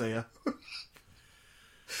 Garcia."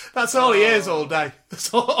 That's all he is all day.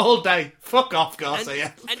 That's all day. Fuck off,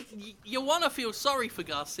 Garcia. And you want to feel sorry for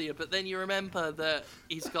Garcia, but then you remember that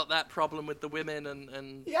he's got that problem with the women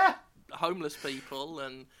and homeless people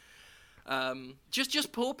and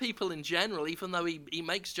just poor people in general. Even though he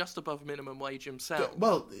makes just above minimum wage himself,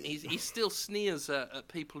 well, he still sneers at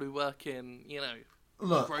people who work in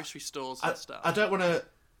grocery stores and stuff. I don't want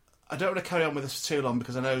to carry on with this for too long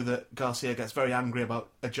because I know that Garcia gets very angry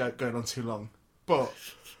about a joke going on too long. But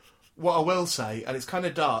what I will say, and it's kind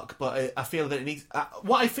of dark, but I feel that it needs...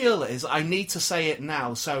 what I feel is I need to say it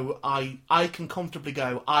now so I can comfortably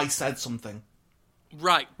go, I said something.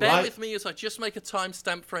 Right. Bear with me as I just make a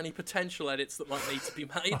timestamp for any potential edits that might need to be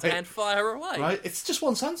made and fire away. Right? It's just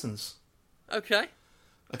one sentence. Okay.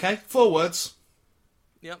 4 words.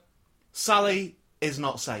 Yep. Sally is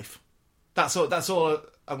not safe. That's all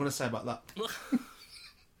I'm going to say about that.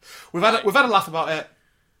 We've had a laugh about it.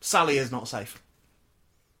 Sally is not safe.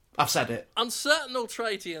 I've said it. Uncertain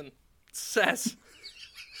Ultradian says,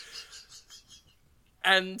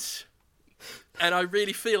 and I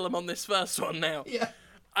really feel I'm on this first one now. Yeah.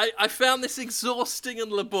 I found this exhausting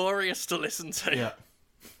and laborious to listen to. Yeah.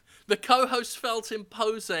 The co-host felt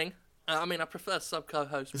imposing. I prefer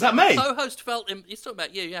sub-co-host. Is that me? The co-host felt... He's talking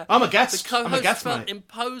about you, yeah. I'm a guest. The co-host I'm a guest, felt mate.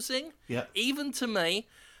 imposing, Yeah. even to me,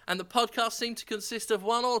 and the podcast seemed to consist of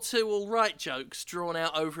one or two all-right jokes drawn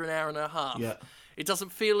out over an hour and a half. Yeah. It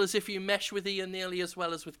doesn't feel as if you mesh with Ian nearly as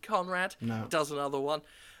well as with Conrad. No. It does another one.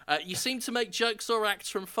 You seem to make jokes or acts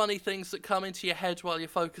from funny things that come into your head while you're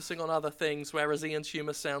focusing on other things, whereas Ian's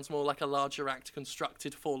humour sounds more like a larger act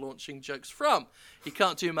constructed for launching jokes from. You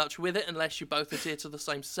can't do much with it unless you both adhere to the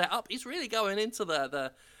same setup. He's really going into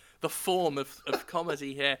the form of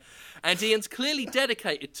comedy here. And Ian's clearly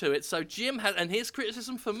dedicated to it, so Jim has... And here's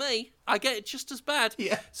criticism for me. I get it just as bad.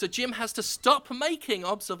 Yeah. So Jim has to stop making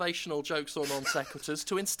observational jokes or non sequiturs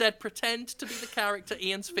to instead pretend to be the character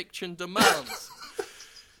Ian's fiction demands.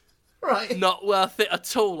 Right. Not worth it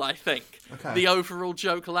at all, I think. Okay. The overall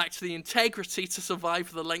joke lacked the integrity to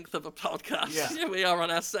survive the length of a podcast. Yeah. Here we are on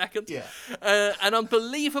our second. Yeah. An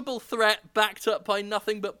unbelievable threat backed up by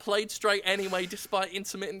nothing but played straight anyway, despite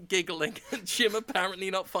intermittent giggling. And Jim apparently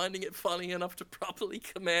not finding it funny enough to properly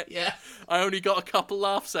commit. Yeah. I only got a couple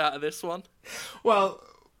laughs out of this one. Well...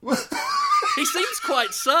 He seems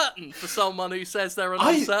quite certain for someone who says they're an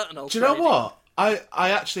uncertain old Do you know tradie. what? I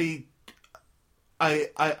actually...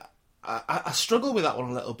 I struggle with that one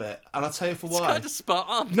a little bit, and I'll tell you for why. It's kind of spot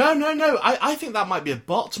on. No. I think that might be a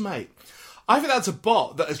bot, mate. I think that's a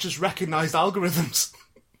bot that has just recognised algorithms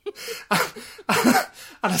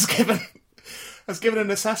and has given an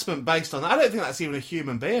assessment based on that. I don't think that's even a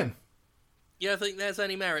human being. You don't think there's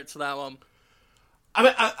any merit to that one? I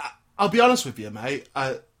mean, I'll be honest with you, mate.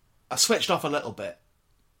 I switched off a little bit.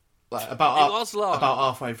 Like It was long. about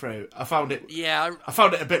halfway through. I found it. Yeah, I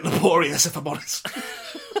found it a bit laborious, if I'm honest.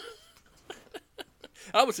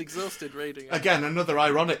 I was exhausted reading it. Again, another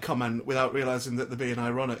ironic comment without realising that they're being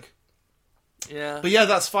ironic. Yeah. But yeah,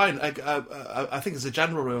 that's fine. I think as a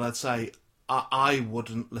general rule, I'd say I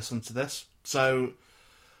wouldn't listen to this. So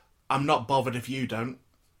I'm not bothered if you don't.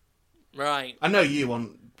 Right. I know you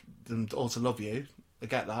want them all to love you. I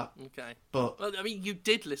get that. Okay. But Well, I mean, you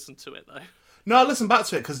did listen to it, though. no, I listened back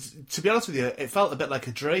to it because, to be honest with you, it felt a bit like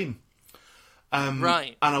a dream.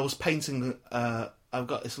 Right. And I was painting... I've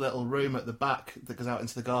got this little room at the back that goes out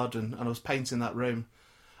into the garden, and I was painting that room.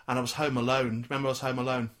 And I was home alone. Remember I was home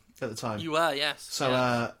alone at the time? You were, yes. So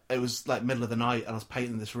yeah. it was like middle of the night, and I was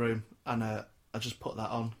painting this room, and I just put that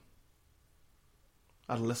on.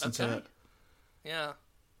 I'd listen to it. Yeah.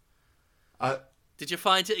 I Did you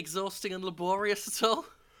find it exhausting and laborious at all?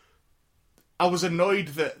 I was annoyed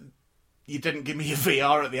that you didn't give me your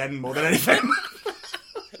VR at the end more than anything.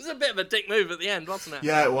 It was a bit of a dick move at the end, wasn't it?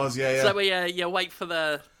 Yeah, it was. Yeah. So you wait for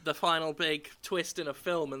the final big twist in a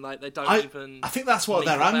film, and like they don't even. I think that's what meet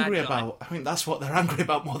they're the bad angry guy. about. I think that's what they're angry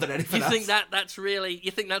about more than anything You else. think that's really? You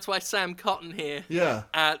think that's why Sam Cotton here? Yeah.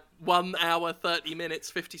 At 1 hour 30 minutes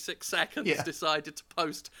 56 seconds, Yeah. decided to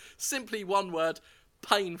post simply one word: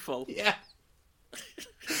 painful. Yeah.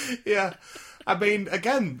 Yeah. I mean,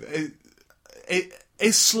 again, it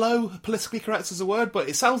is slow politically correct as a word, but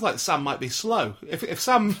it sounds like Sam might be slow. If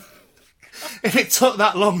Sam, if it took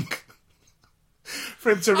that long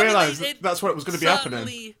for him to realise that that's what was going to be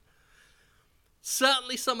happening.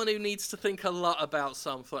 Certainly someone who needs to think a lot about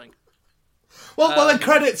something. Well, then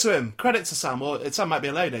credit to him. Credit to Sam, or Sam might be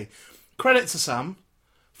a lady. Credit to Sam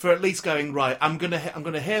for at least going, right, I'm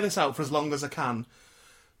gonna hear this out for as long as I can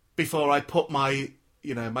before I put my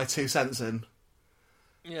 2 cents in.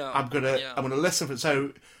 Yeah. I'm gonna listen for it.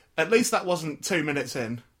 So at least that wasn't 2 minutes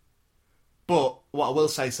in. But what I will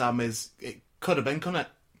say, Sam, is it could have been, couldn't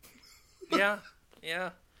it? Yeah.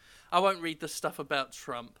 I won't read the stuff about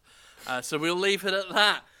Trump. So we'll leave it at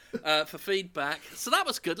that for feedback. So that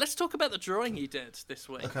was good. Let's talk about the drawing you did this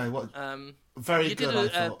week. Okay, what? Very you good,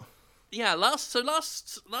 did I thought. Yeah, last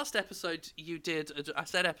episode you did. I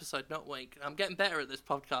said episode, not week. I'm getting better at this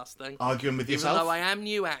podcast thing. Arguing with yourself? Even though I am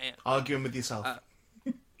new at it. Arguing with yourself.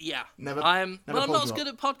 Yeah. Never I'm pulled not as you good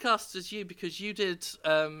at podcasts as you because you did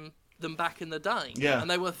them back in the day. Yeah. And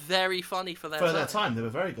they were very funny for their For time. their time, they were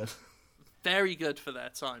very good. Very good for their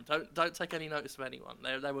time. Don't take any notice of anyone.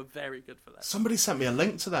 They were very good for that. Somebody sent me a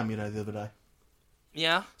link to them, the other day.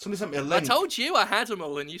 Yeah. Somebody sent me a I link. told you I had them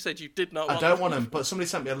all, and you said you did not. I don't want them, but somebody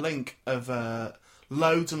sent me a link of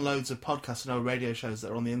loads and loads of podcasts and old radio shows that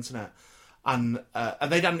are on the internet, and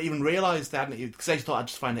they hadn't even realised because they thought I'd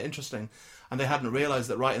just find it interesting, and they hadn't realised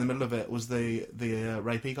that right in the middle of it was the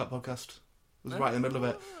Ray Peacock podcast. It was right in the middle of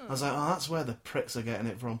it. I was like, oh, that's where the pricks are getting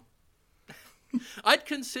it from. I'd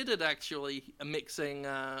considered actually mixing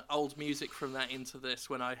old music from that into this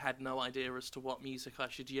when I had no idea as to what music I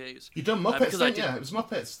should use. You done Muppets, didn't you? It was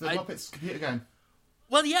Muppets, the Muppets computer game.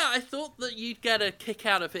 Well, yeah, I thought that you'd get a kick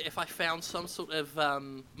out of it if I found some sort of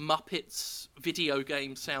Muppets video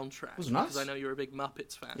game soundtrack. It was nice. Because I know you're a big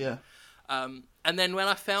Muppets fan. Yeah. And then when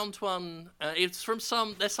I found one, it's from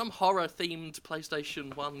there's some horror-themed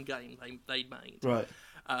PlayStation 1 game they made. Right.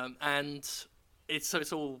 And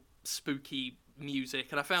it's all spooky music,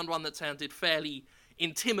 and I found one that sounded fairly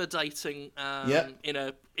intimidating in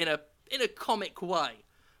a comic way,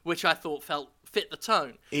 which I thought fit the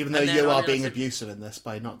tone. Even though you are being abusive in this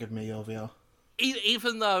by not giving me your VR.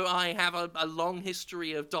 Even though I have a long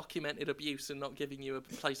history of documented abuse and not giving you a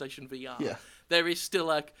PlayStation VR, there is still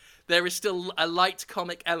a light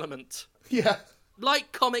comic element. Yeah.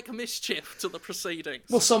 Light comic mischief to the proceedings.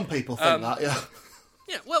 Well, some people think that, yeah.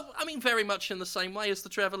 Yeah, well, I mean, very much in the same way as the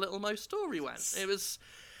Trevor Littlemo story went. It was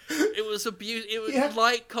abuse. It was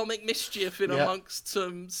light comic mischief in amongst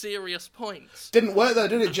some serious points. Didn't work though,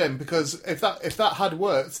 did it, Jim? Because if that had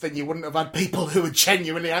worked, then you wouldn't have had people who were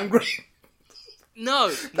genuinely angry.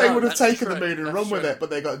 No, they would have taken the mood and run with it, but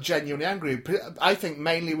they got genuinely angry. I think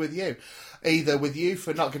mainly with you, either with you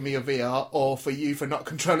for not giving me your VR, or for you for not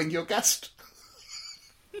controlling your guest.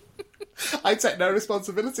 I take no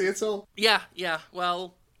responsibility at all. Yeah.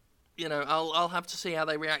 Well, I'll have to see how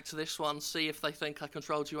they react to this one. See if they think I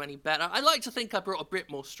controlled you any better. I like to think I brought a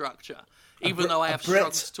bit more structure, even though I have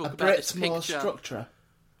struggled to talk about this picture.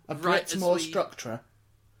 A Brit more structure.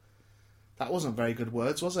 That wasn't very good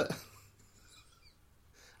words, was it?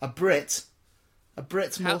 A Brit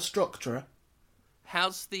more structure.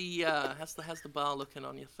 How's the bar looking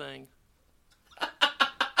on your thing?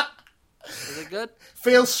 Is it good?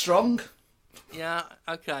 Feels strong. Yeah,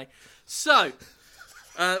 okay. So,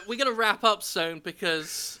 we're going to wrap up soon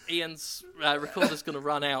because Ian's recorder's going to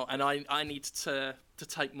run out, and I need to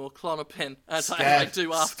take more Klonopin, as I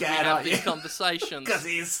do after we have these conversations. Because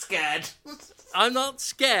he's scared. I'm not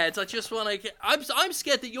scared, I just want to get... I'm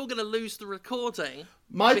scared that you're going to lose the recording.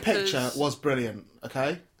 My picture was brilliant,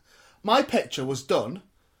 okay? My picture was done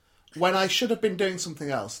when I should have been doing something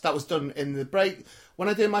else. That was done in the break... When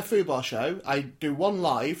I do my Fubar show, I do one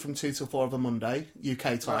live from 2 till 4 of a Monday,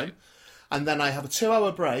 UK time. Right. And then I have a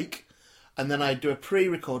 2-hour break, and then I do a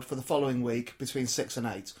pre-record for the following week between 6 and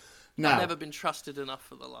 8. Now, I've never been trusted enough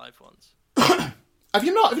for the live ones. Have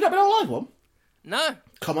you not? Have you not been on a live one? No.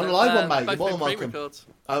 Come on a live one, mate. You're more than welcome.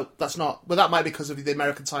 Oh, that's not... Well, that might be because of the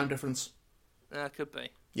American time difference. Could be.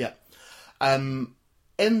 Yeah. In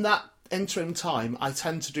that interim time, I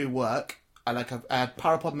tend to do work. I had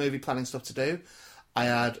Parapod movie planning stuff to do. I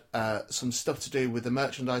had some stuff to do with the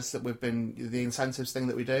merchandise that the incentives thing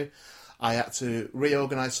that we do. I had to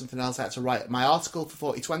reorganise something else. I had to write my article for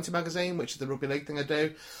 4020 magazine, which is the rugby league thing I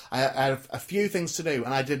do. I had a few things to do,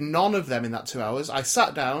 and I did none of them in that 2 hours. I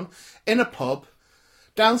sat down in a pub,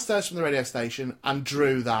 downstairs from the radio station, and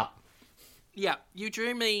drew that. Yeah, you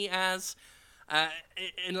drew me as,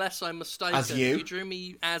 unless I'm mistaken, as you drew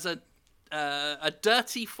me as a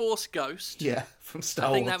dirty Force ghost. Yeah, from Star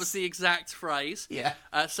Wars. I think that was the exact phrase. Yeah.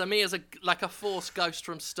 So me as a Force ghost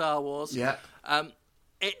from Star Wars. Yeah.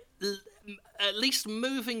 At least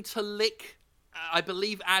moving to lick, I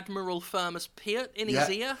believe, Admiral Firmus Peart in his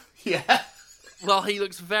ear. Yeah. Well, he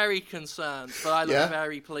looks very concerned, but I look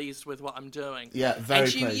very pleased with what I'm doing. Yeah, very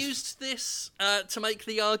pleased. pleased. And you used this to make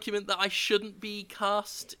the argument that I shouldn't be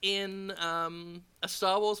cast in a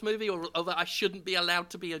Star Wars movie, or that I shouldn't be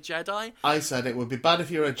allowed to be a Jedi. I said it would be bad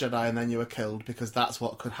if you were a Jedi and then you were killed, because that's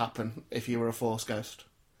what could happen if you were a Force ghost.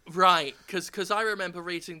 Right, because I remember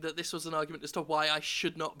reading that this was an argument as to why I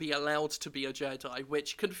should not be allowed to be a Jedi,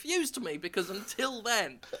 which confused me, because until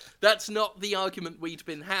then, that's not the argument we'd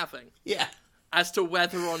been having. Yeah. As to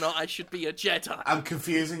whether or not I should be a Jedi. I'm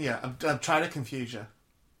confusing you. I'm trying to confuse you.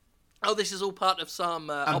 Oh, this is all part of some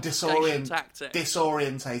obfuscation tactic.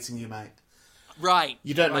 Disorientating you, mate. Right.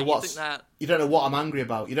 You don't know you don't know what I'm angry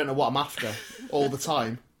about. You don't know what I'm after all the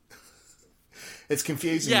time. It's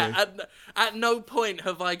confusing you. Yeah, at no point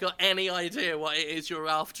have I got any idea what it is you're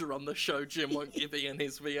after on the show Jim won't give Ian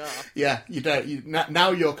his VR. Yeah, you don't.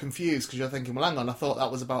 Now you're confused because you're thinking, well, hang on, I thought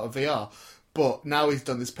that was about a VR. But now he's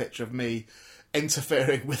done this picture of me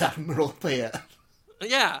interfering with Admiral Peart.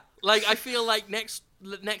 Yeah, I feel like next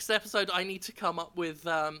episode I need to come up with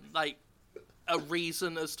a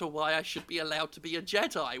reason as to why I should be allowed to be a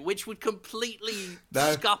Jedi, which would completely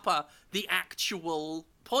scupper the actual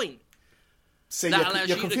point. See, that you're allows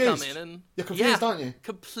you confused. to come in and... You're confused, aren't you?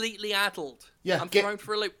 Completely addled. Yeah, I'm thrown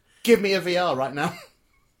for a loop. Give me a VR right now.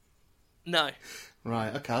 No.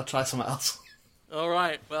 Right, okay, I'll try something else. All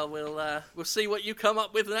right, well, we'll see what you come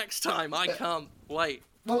up with next time. I can't wait.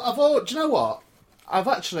 Well, do you know what? I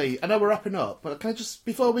know we're wrapping up, but can I just,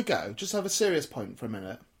 before we go, just have a serious point for a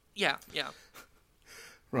minute? Yeah.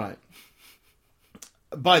 Right.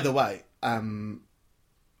 By the way,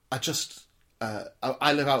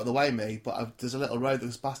 I live out of the way, but there's a little road that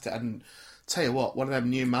goes past it, and tell you what, one of them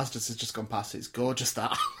new Mazdas has just gone past it. It's gorgeous,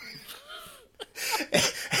 that.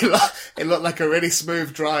 It looked like a really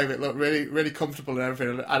smooth drive. It looked really, really comfortable and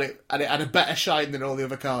everything, and it had a better shine than all the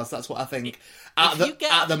other cars. That's what I think at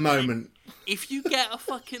the moment. If you get a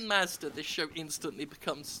fucking Mazda, this show instantly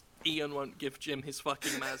becomes Ian won't give Jim his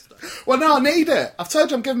fucking Mazda. Well, no, I need it. I've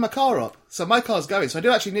told you I'm giving my car up, so my car's going. So I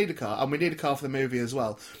do actually need a car, and we need a car for the movie as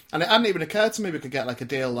well. And it hadn't even occurred to me we could get like a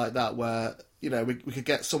deal like that where we could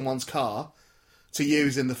get someone's car to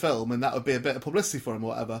use in the film, and that would be a bit of publicity for him or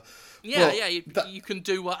whatever. Yeah, you can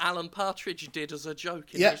do what Alan Partridge did as a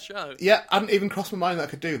joke in his show. Yeah, I hadn't even crossed my mind that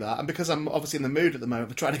I could do that, and because I'm obviously in the mood at the moment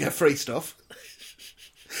for trying to get free stuff,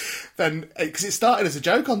 then, because it started as a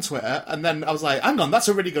joke on Twitter, and then I was like, hang on, that's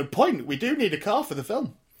a really good point, we do need a car for the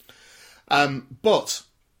film. But,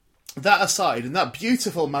 that aside, and that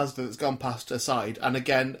beautiful Mazda that's gone past aside, and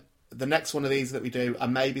again, the next one of these that we do, I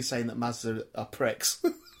may be saying that Mazda are pricks.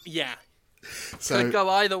 Yeah. So could go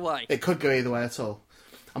either way. It could go either way at all.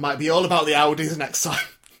 I might be all about the Audis next time.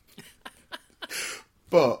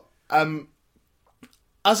 But,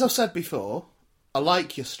 as I've said before, I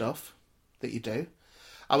like your stuff that you do.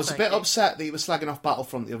 I was a bit upset that you were slagging off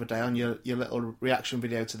Battlefront the other day on your little reaction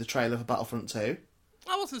video to the trailer for Battlefront 2.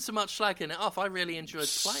 I wasn't so much slagging it off. I really enjoyed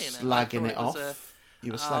playing it. Slagging it off?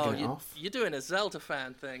 You were slagging it off? You're doing a Zelda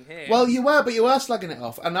fan thing here. Well, you were slagging it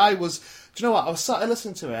off. And I was... Do you know what? I was sat there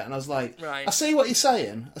listening to it, and I was like, right. I see what you're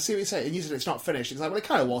saying. And you said it's not finished. It's like, well, it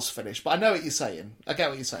kind of was finished, but I know what you're saying. I get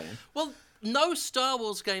what you're saying. Well, no Star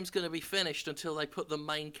Wars game's going to be finished until they put the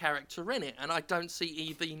main character in it, and I don't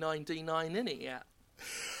see EV9D9 in it yet.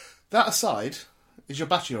 That aside... Is your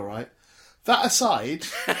battery all right? That aside...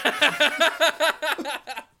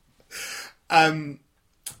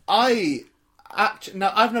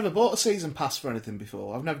 Now, I've never bought a season pass for anything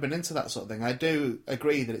before. I've never been into that sort of thing. I do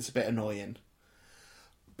agree that it's a bit annoying.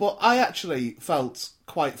 But I actually felt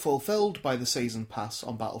quite fulfilled by the season pass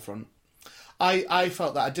on Battlefront. I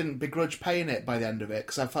felt that I didn't begrudge paying it by the end of it,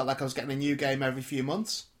 because I felt like I was getting a new game every few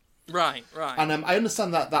months. Right. And I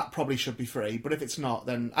understand that probably should be free, but if it's not,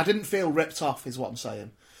 then I didn't feel ripped off, is what I'm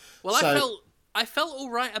saying. Well, I felt all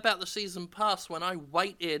right about the season pass when I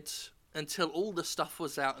waited until all the stuff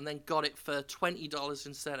was out and then got it for $20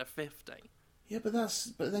 instead of $50. Yeah, but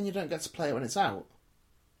then you don't get to play it when it's out.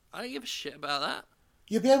 I don't give a shit about that.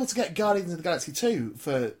 You'll be able to get Guardians of the Galaxy 2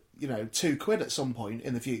 for, £2 at some point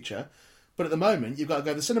in the future, but at the moment you've got to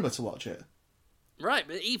go to the cinema to watch it. Right,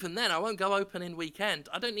 but even then I won't go opening weekend.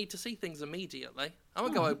 I don't need to see things immediately. I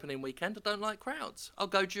won't go opening weekend. I don't like crowds. I'll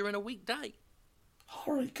go during a weekday.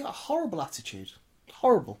 You've got a horrible attitude.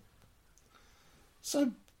 Horrible.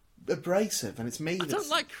 So abrasive, and it's me. I don't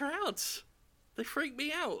like crowds. They freak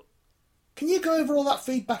me out. Can you go over all that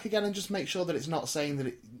feedback again and just make sure that it's not saying that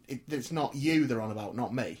that it's not you they're on about,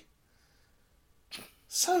 not me?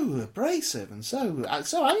 So abrasive and so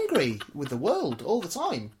angry with the world all the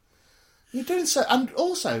time. You're doing so, and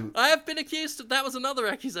also I have been accused of, that was another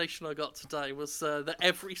accusation I got today, was that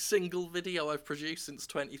every single video I've produced since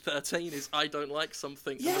 2013 is I don't like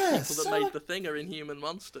something, and the people that made the thing are Inhuman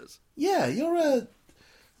Monsters. Yeah, you're a...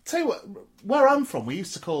 Tell you what, where I'm from, we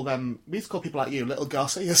used to call people like you little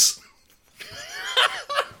Garcias.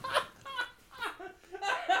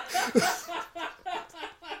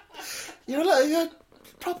 You're a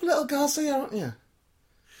proper little Garcia, aren't you?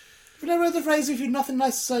 Have you never heard the phrase, if you've nothing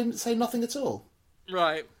nice to say nothing at all?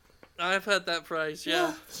 Right. I've heard that phrase,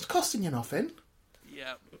 yeah. It's costing you nothing.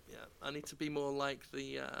 Yeah. I need to be more like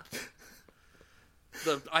the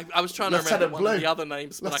I was trying to Lieutenant remember Blue. one of the other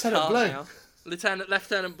names, but Lieutenant I can't Blue. now.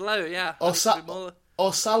 Lieutenant Blue, yeah.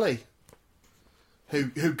 Or Sally,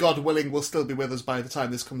 who God willing will still be with us by the time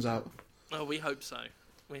this comes out. Oh, we hope so.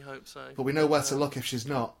 But we know where to look if she's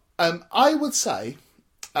not. I would say.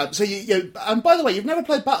 So you and by the way, you've never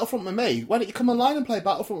played Battlefront with me. Why don't you come online and play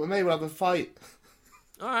Battlefront with me? We'll have a fight.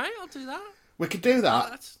 All right, I'll do that. We could do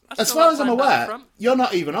that. That's as far as I'm aware, you're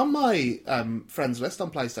not even on my friends list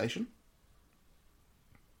on PlayStation.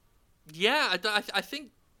 Yeah, I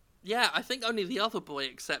think. Yeah, I think only the other boy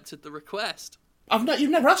accepted the request.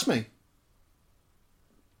 You've never asked me.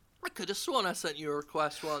 I could have sworn I sent you a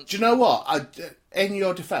request once. Do you know what? In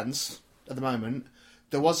your defence, at the moment,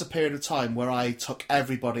 there was a period of time where I took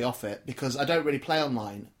everybody off it because I don't really play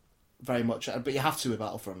online very much, but you have to with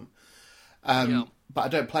Battlefront. But I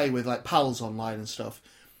don't play with like pals online and stuff.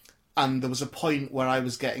 And there was a point where I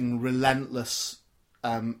was getting relentless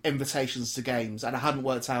invitations to games, and I hadn't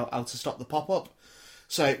worked out how to stop the pop-up.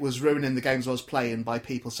 So it was ruining the games I was playing by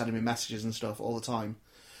people sending me messages and stuff all the time.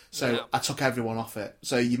 So I took everyone off it.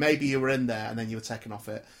 So maybe you were in there and then you were taken off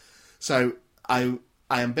it. So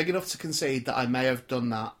I am big enough to concede that I may have done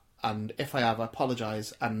that, and if I have, I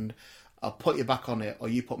apologise, and I'll put you back on it, or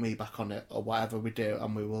you put me back on it, or whatever we do,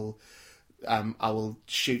 and we will. I will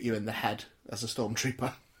shoot you in the head as a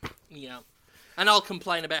stormtrooper. Yeah. And I'll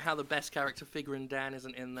complain about how the best character figure in Dan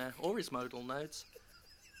isn't in there, or his modal nodes.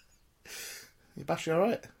 Your battery all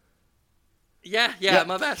right? Yeah,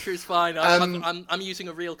 my battery's fine. I'm using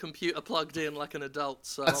a real computer plugged in like an adult.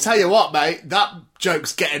 So I tell you what, mate, that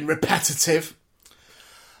joke's getting repetitive.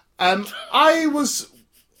 I was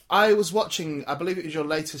watching. I believe it was your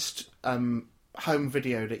latest home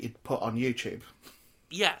video that you'd put on YouTube.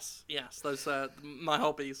 Yes, those are my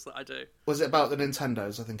hobbies that I do. Was it about the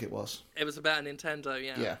Nintendos? I think it was. It was about a Nintendo,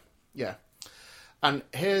 yeah. Yeah. And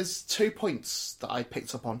here's 2 points that I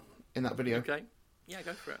picked up on in that video. Okay. Yeah,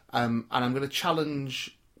 go for it. And I'm going to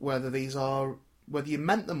challenge whether you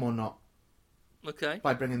meant them or not. Okay.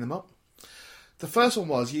 By bringing them up. The first one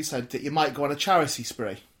was, you said that you might go on a charity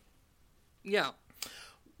spree. Yeah.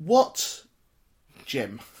 What,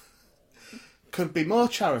 Jim, could be more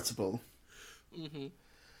charitable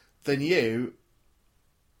than you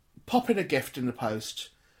popping a gift in the post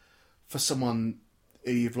for someone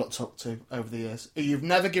who you've looked up to over the years, who you've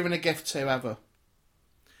never given a gift to ever?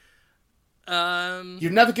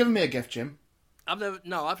 You've never given me a gift, Jim. I've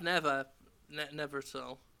never at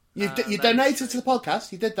all. You donated to the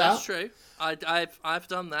podcast. You did that. That's true. I've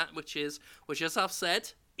done that, which as I've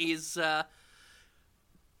said is a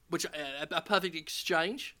perfect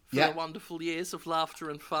exchange for the wonderful years of laughter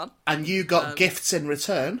and fun. And you got gifts in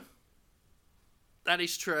return. That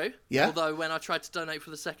is true. Yeah. Although when I tried to donate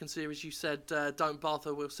for the second series, you said, "Don't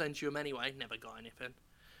bother, we'll send you them anyway." Never got anything.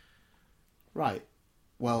 Right.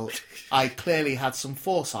 Well, I clearly had some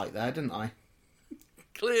foresight there, didn't I?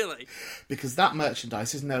 Clearly. Because that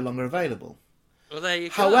merchandise is no longer available. Well, there you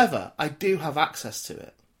go. However, I do have access to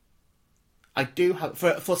it. I do have...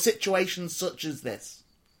 For situations such as this.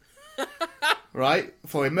 Right?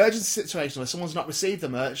 For emergency situations where someone's not received the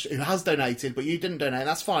merch, who has donated, but you didn't donate,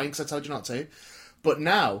 that's fine, because I told you not to. But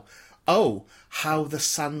now, how the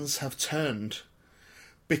sands have turned.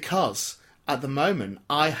 Because, at the moment,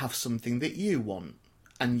 I have something that you want.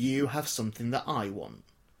 And you have something that I want.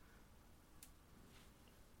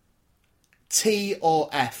 T or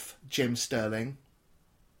F, Jim Sterling?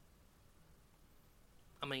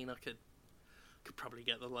 I mean, I could probably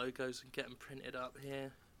get the logos and get them printed up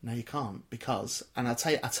here. No, you can't, because, and I'll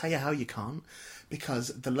tell you how you can't, because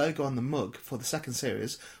the logo on the mug for the second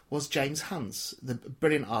series was James Hans, the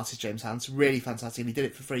brilliant artist James Hans, really fantastic. He did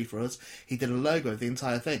it for free for us. He did a logo of the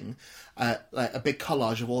entire thing, like a big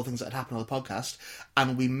collage of all things that had happened on the podcast,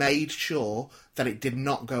 and we made sure that it did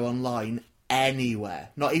not go online anywhere,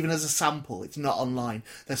 not even as a sample. It's not online.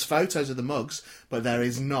 There's photos of the mugs, but there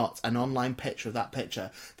is not an online picture of that picture.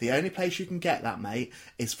 The only place you can get that, mate,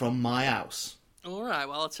 is from my house. All right,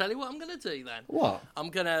 well, I'll tell you what I'm going to do then. What? I'm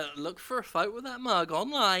going to look for a photo of that mug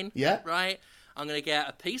online. Yeah. Right? I'm going to get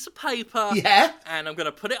a piece of paper. Yeah. And I'm going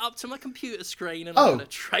to put it up to my computer screen and I'm going to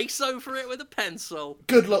trace over it with a pencil.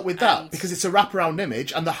 Good luck with that, because it's a wraparound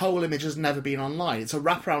image and the whole image has never been online. It's a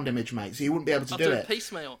wraparound image, mate, so you wouldn't be able to do it.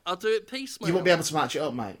 I'll do it piecemeal. You won't be able to match it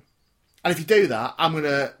up, mate. And if you do that, I'm going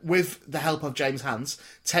to, with the help of James Hans,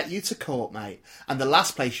 take you to court, mate. And the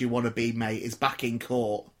last place you want to be, mate, is back in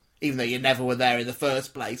court. Even though you never were there in the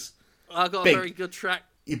first place. I've got a very good track.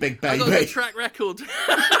 You big baby. I've got a good track record.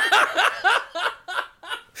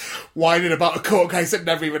 Whining about a court case that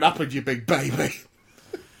never even happened, you big baby.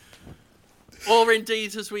 Or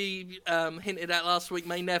indeed, as we hinted at last week,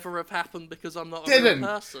 may never have happened because I'm not a real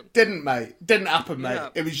person. Didn't, mate. Didn't happen, mate. Yeah.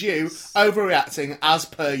 It was you overreacting as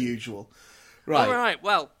per usual. Right. All right,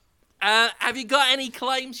 well... have you got any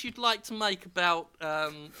claims you'd like to make about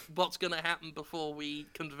what's going to happen before we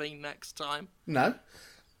convene next time? No.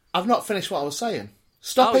 I've not finished what I was saying.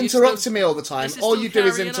 Stop interrupting me all the time. All you do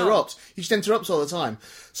is interrupt. You just interrupt all the time.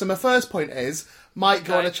 So my first point is, might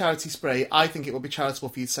go on a charity spree. I think it would be charitable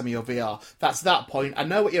for you to send me your VR. That's that point. I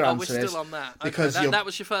know what your answer is. We're still on that. Because that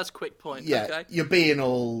was your first quick point. Yeah, okay. You're being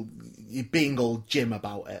all Jim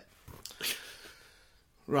about it.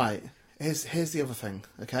 Right. Here's the other thing,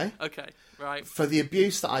 okay? Okay, right. For the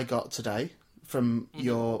abuse that I got today from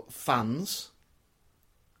your fans,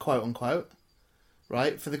 quote unquote,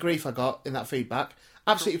 right? For the grief I got in that feedback,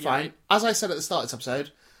 absolutely fine. Right. As I said at the start of this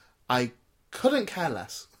episode, I couldn't care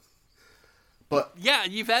less. But yeah,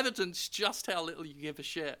 you've evidenced just how little you give a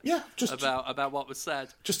shit. Yeah, about what was said.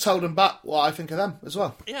 Just told them back what I think of them as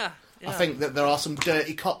well. Yeah. I think that there are some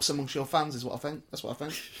dirty cops amongst your fans, is what I think. That's what I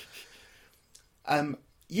think.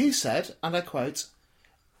 You said, and I quote,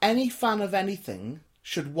 "Any fan of anything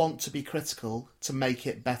should want to be critical to make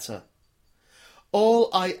it better." All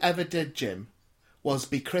I ever did, Jim, was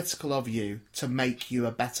be critical of you to make you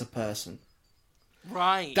a better person.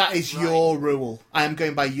 Right. That is your rule. I am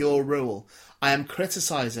going by your rule. I am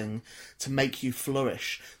criticising to make you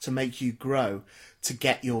flourish, to make you grow, to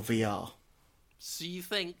get your VR. So you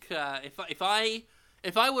think if I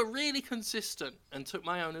were really consistent and took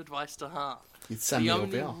my own advice to heart, You'd send me the your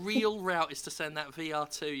only VR. real route is to send that VR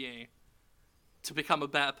to you to become a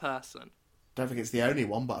better person? Don't think it's the only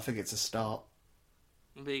one, but I think it's a start.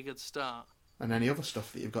 It'd be a good start. And any other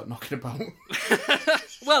stuff that you've got knocking about.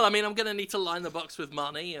 Well, I mean, I'm going to need to line the box with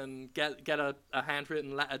money and get a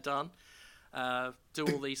handwritten letter done. Do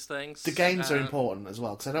all these things. The games are important as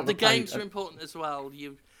well, because I don't. The games are important as well.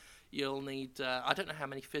 You'll need. I don't know how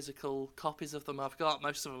many physical copies of them I've got.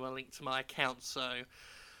 Most of them are linked to my account, so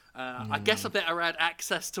I guess I better add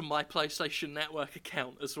access to my PlayStation Network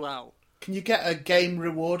account as well. Can you get a game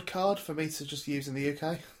reward card for me to just use in the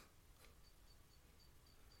UK?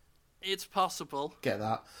 It's possible. Get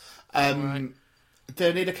that. Right. Do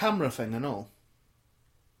I need a camera thing and all?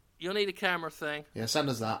 You'll need a camera thing. Yeah, send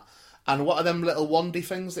us that. And what are them little wandy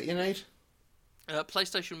things that you need?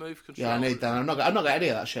 PlayStation Move controller. Yeah, I need them. I've not got any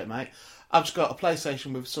of that shit, mate. I've just got a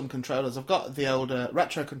PlayStation with some controllers. I've got the old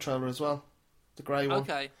retro controller as well, the grey one.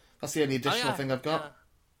 Okay. That's the only additional thing I've got.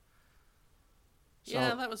 Yeah.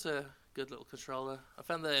 Yeah, that was a good little controller. I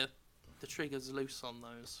found the triggers loose on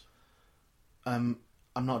those.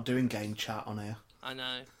 I'm not doing game chat on here. I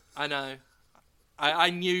know. I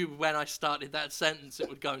knew when I started that sentence it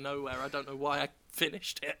would go nowhere. I don't know why I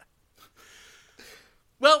finished it.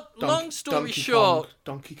 Well, long story short...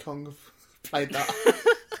 Donkey Kong have played that.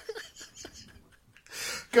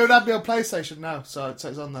 Go and add me on PlayStation now, so it's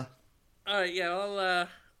on there. Alright, yeah,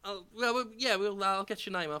 I'll get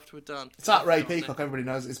your name after we're done. It's at Ray Peacock, everybody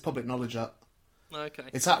knows. It's public knowledge, that. Okay.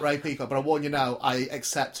 It's at Ray Peacock, but I warn you now, I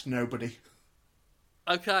accept nobody.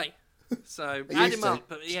 Okay. So, add him up,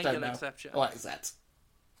 but he ain't going to accept you. Oh, I accept.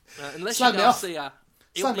 Unless Slag you're Garcia.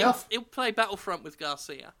 Slag me off. He'll play Battlefront with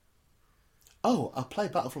Garcia. Oh, I'll play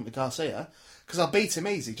Battlefront with Garcia, because I'll beat him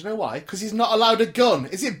easy. Do you know why? Because he's not allowed a gun.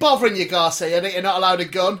 Is it bothering you, Garcia, that you're not allowed a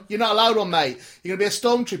gun? You're not allowed one, mate. You're going to be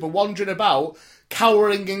a stormtrooper wandering about,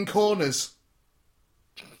 cowering in corners.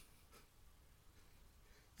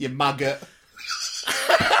 You maggot.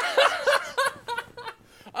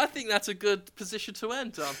 I think that's a good position to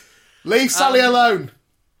end on. Leave Sally alone.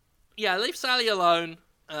 Yeah, leave Sally alone.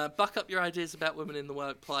 Buck up your ideas about women in the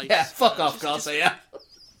workplace. Yeah, fuck off, Garcia.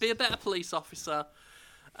 Be a better police officer.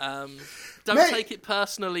 Don't Mate. take it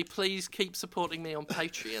personally. Please keep supporting me on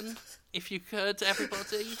Patreon. If you could,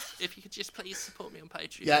 everybody. If you could just please support me on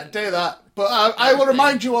Patreon. Yeah, do that. But I will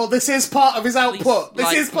remind you all, this is part of his output. Please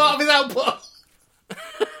This is part of his output.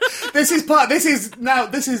 This is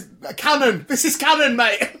canon. This is canon,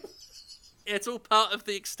 mate. It's all part of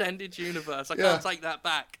the extended universe. I can't take that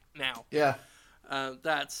back now. Yeah.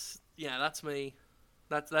 That's me.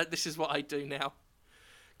 This is what I do now.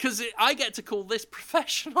 Because I get to call this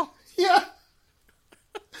professional. Yeah.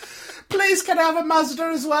 Please, can I have a Mazda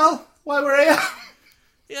as well while we're here?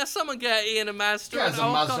 Yeah, someone get Ian a Mazda. Get us a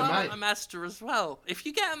Mazda, I mate. want a Mazda as well. If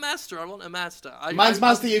you get a Mazda, I want a Mazda. Mine's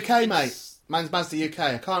Mazda UK, mate. Mine's Mazda UK.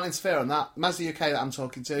 I can't interfere on that. Mazda UK that I'm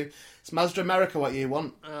talking to. It's Mazda America what you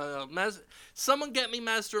want. Someone get me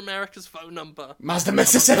Mazda America's phone number. Mazda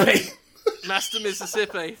Mississippi. Mazda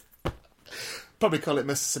Mississippi. Probably call it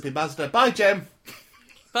Mississippi Mazda. Bye, Jim.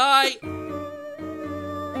 Bye.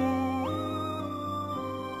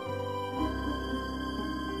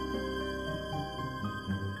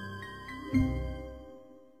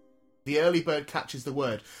 The early bird catches the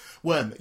worm.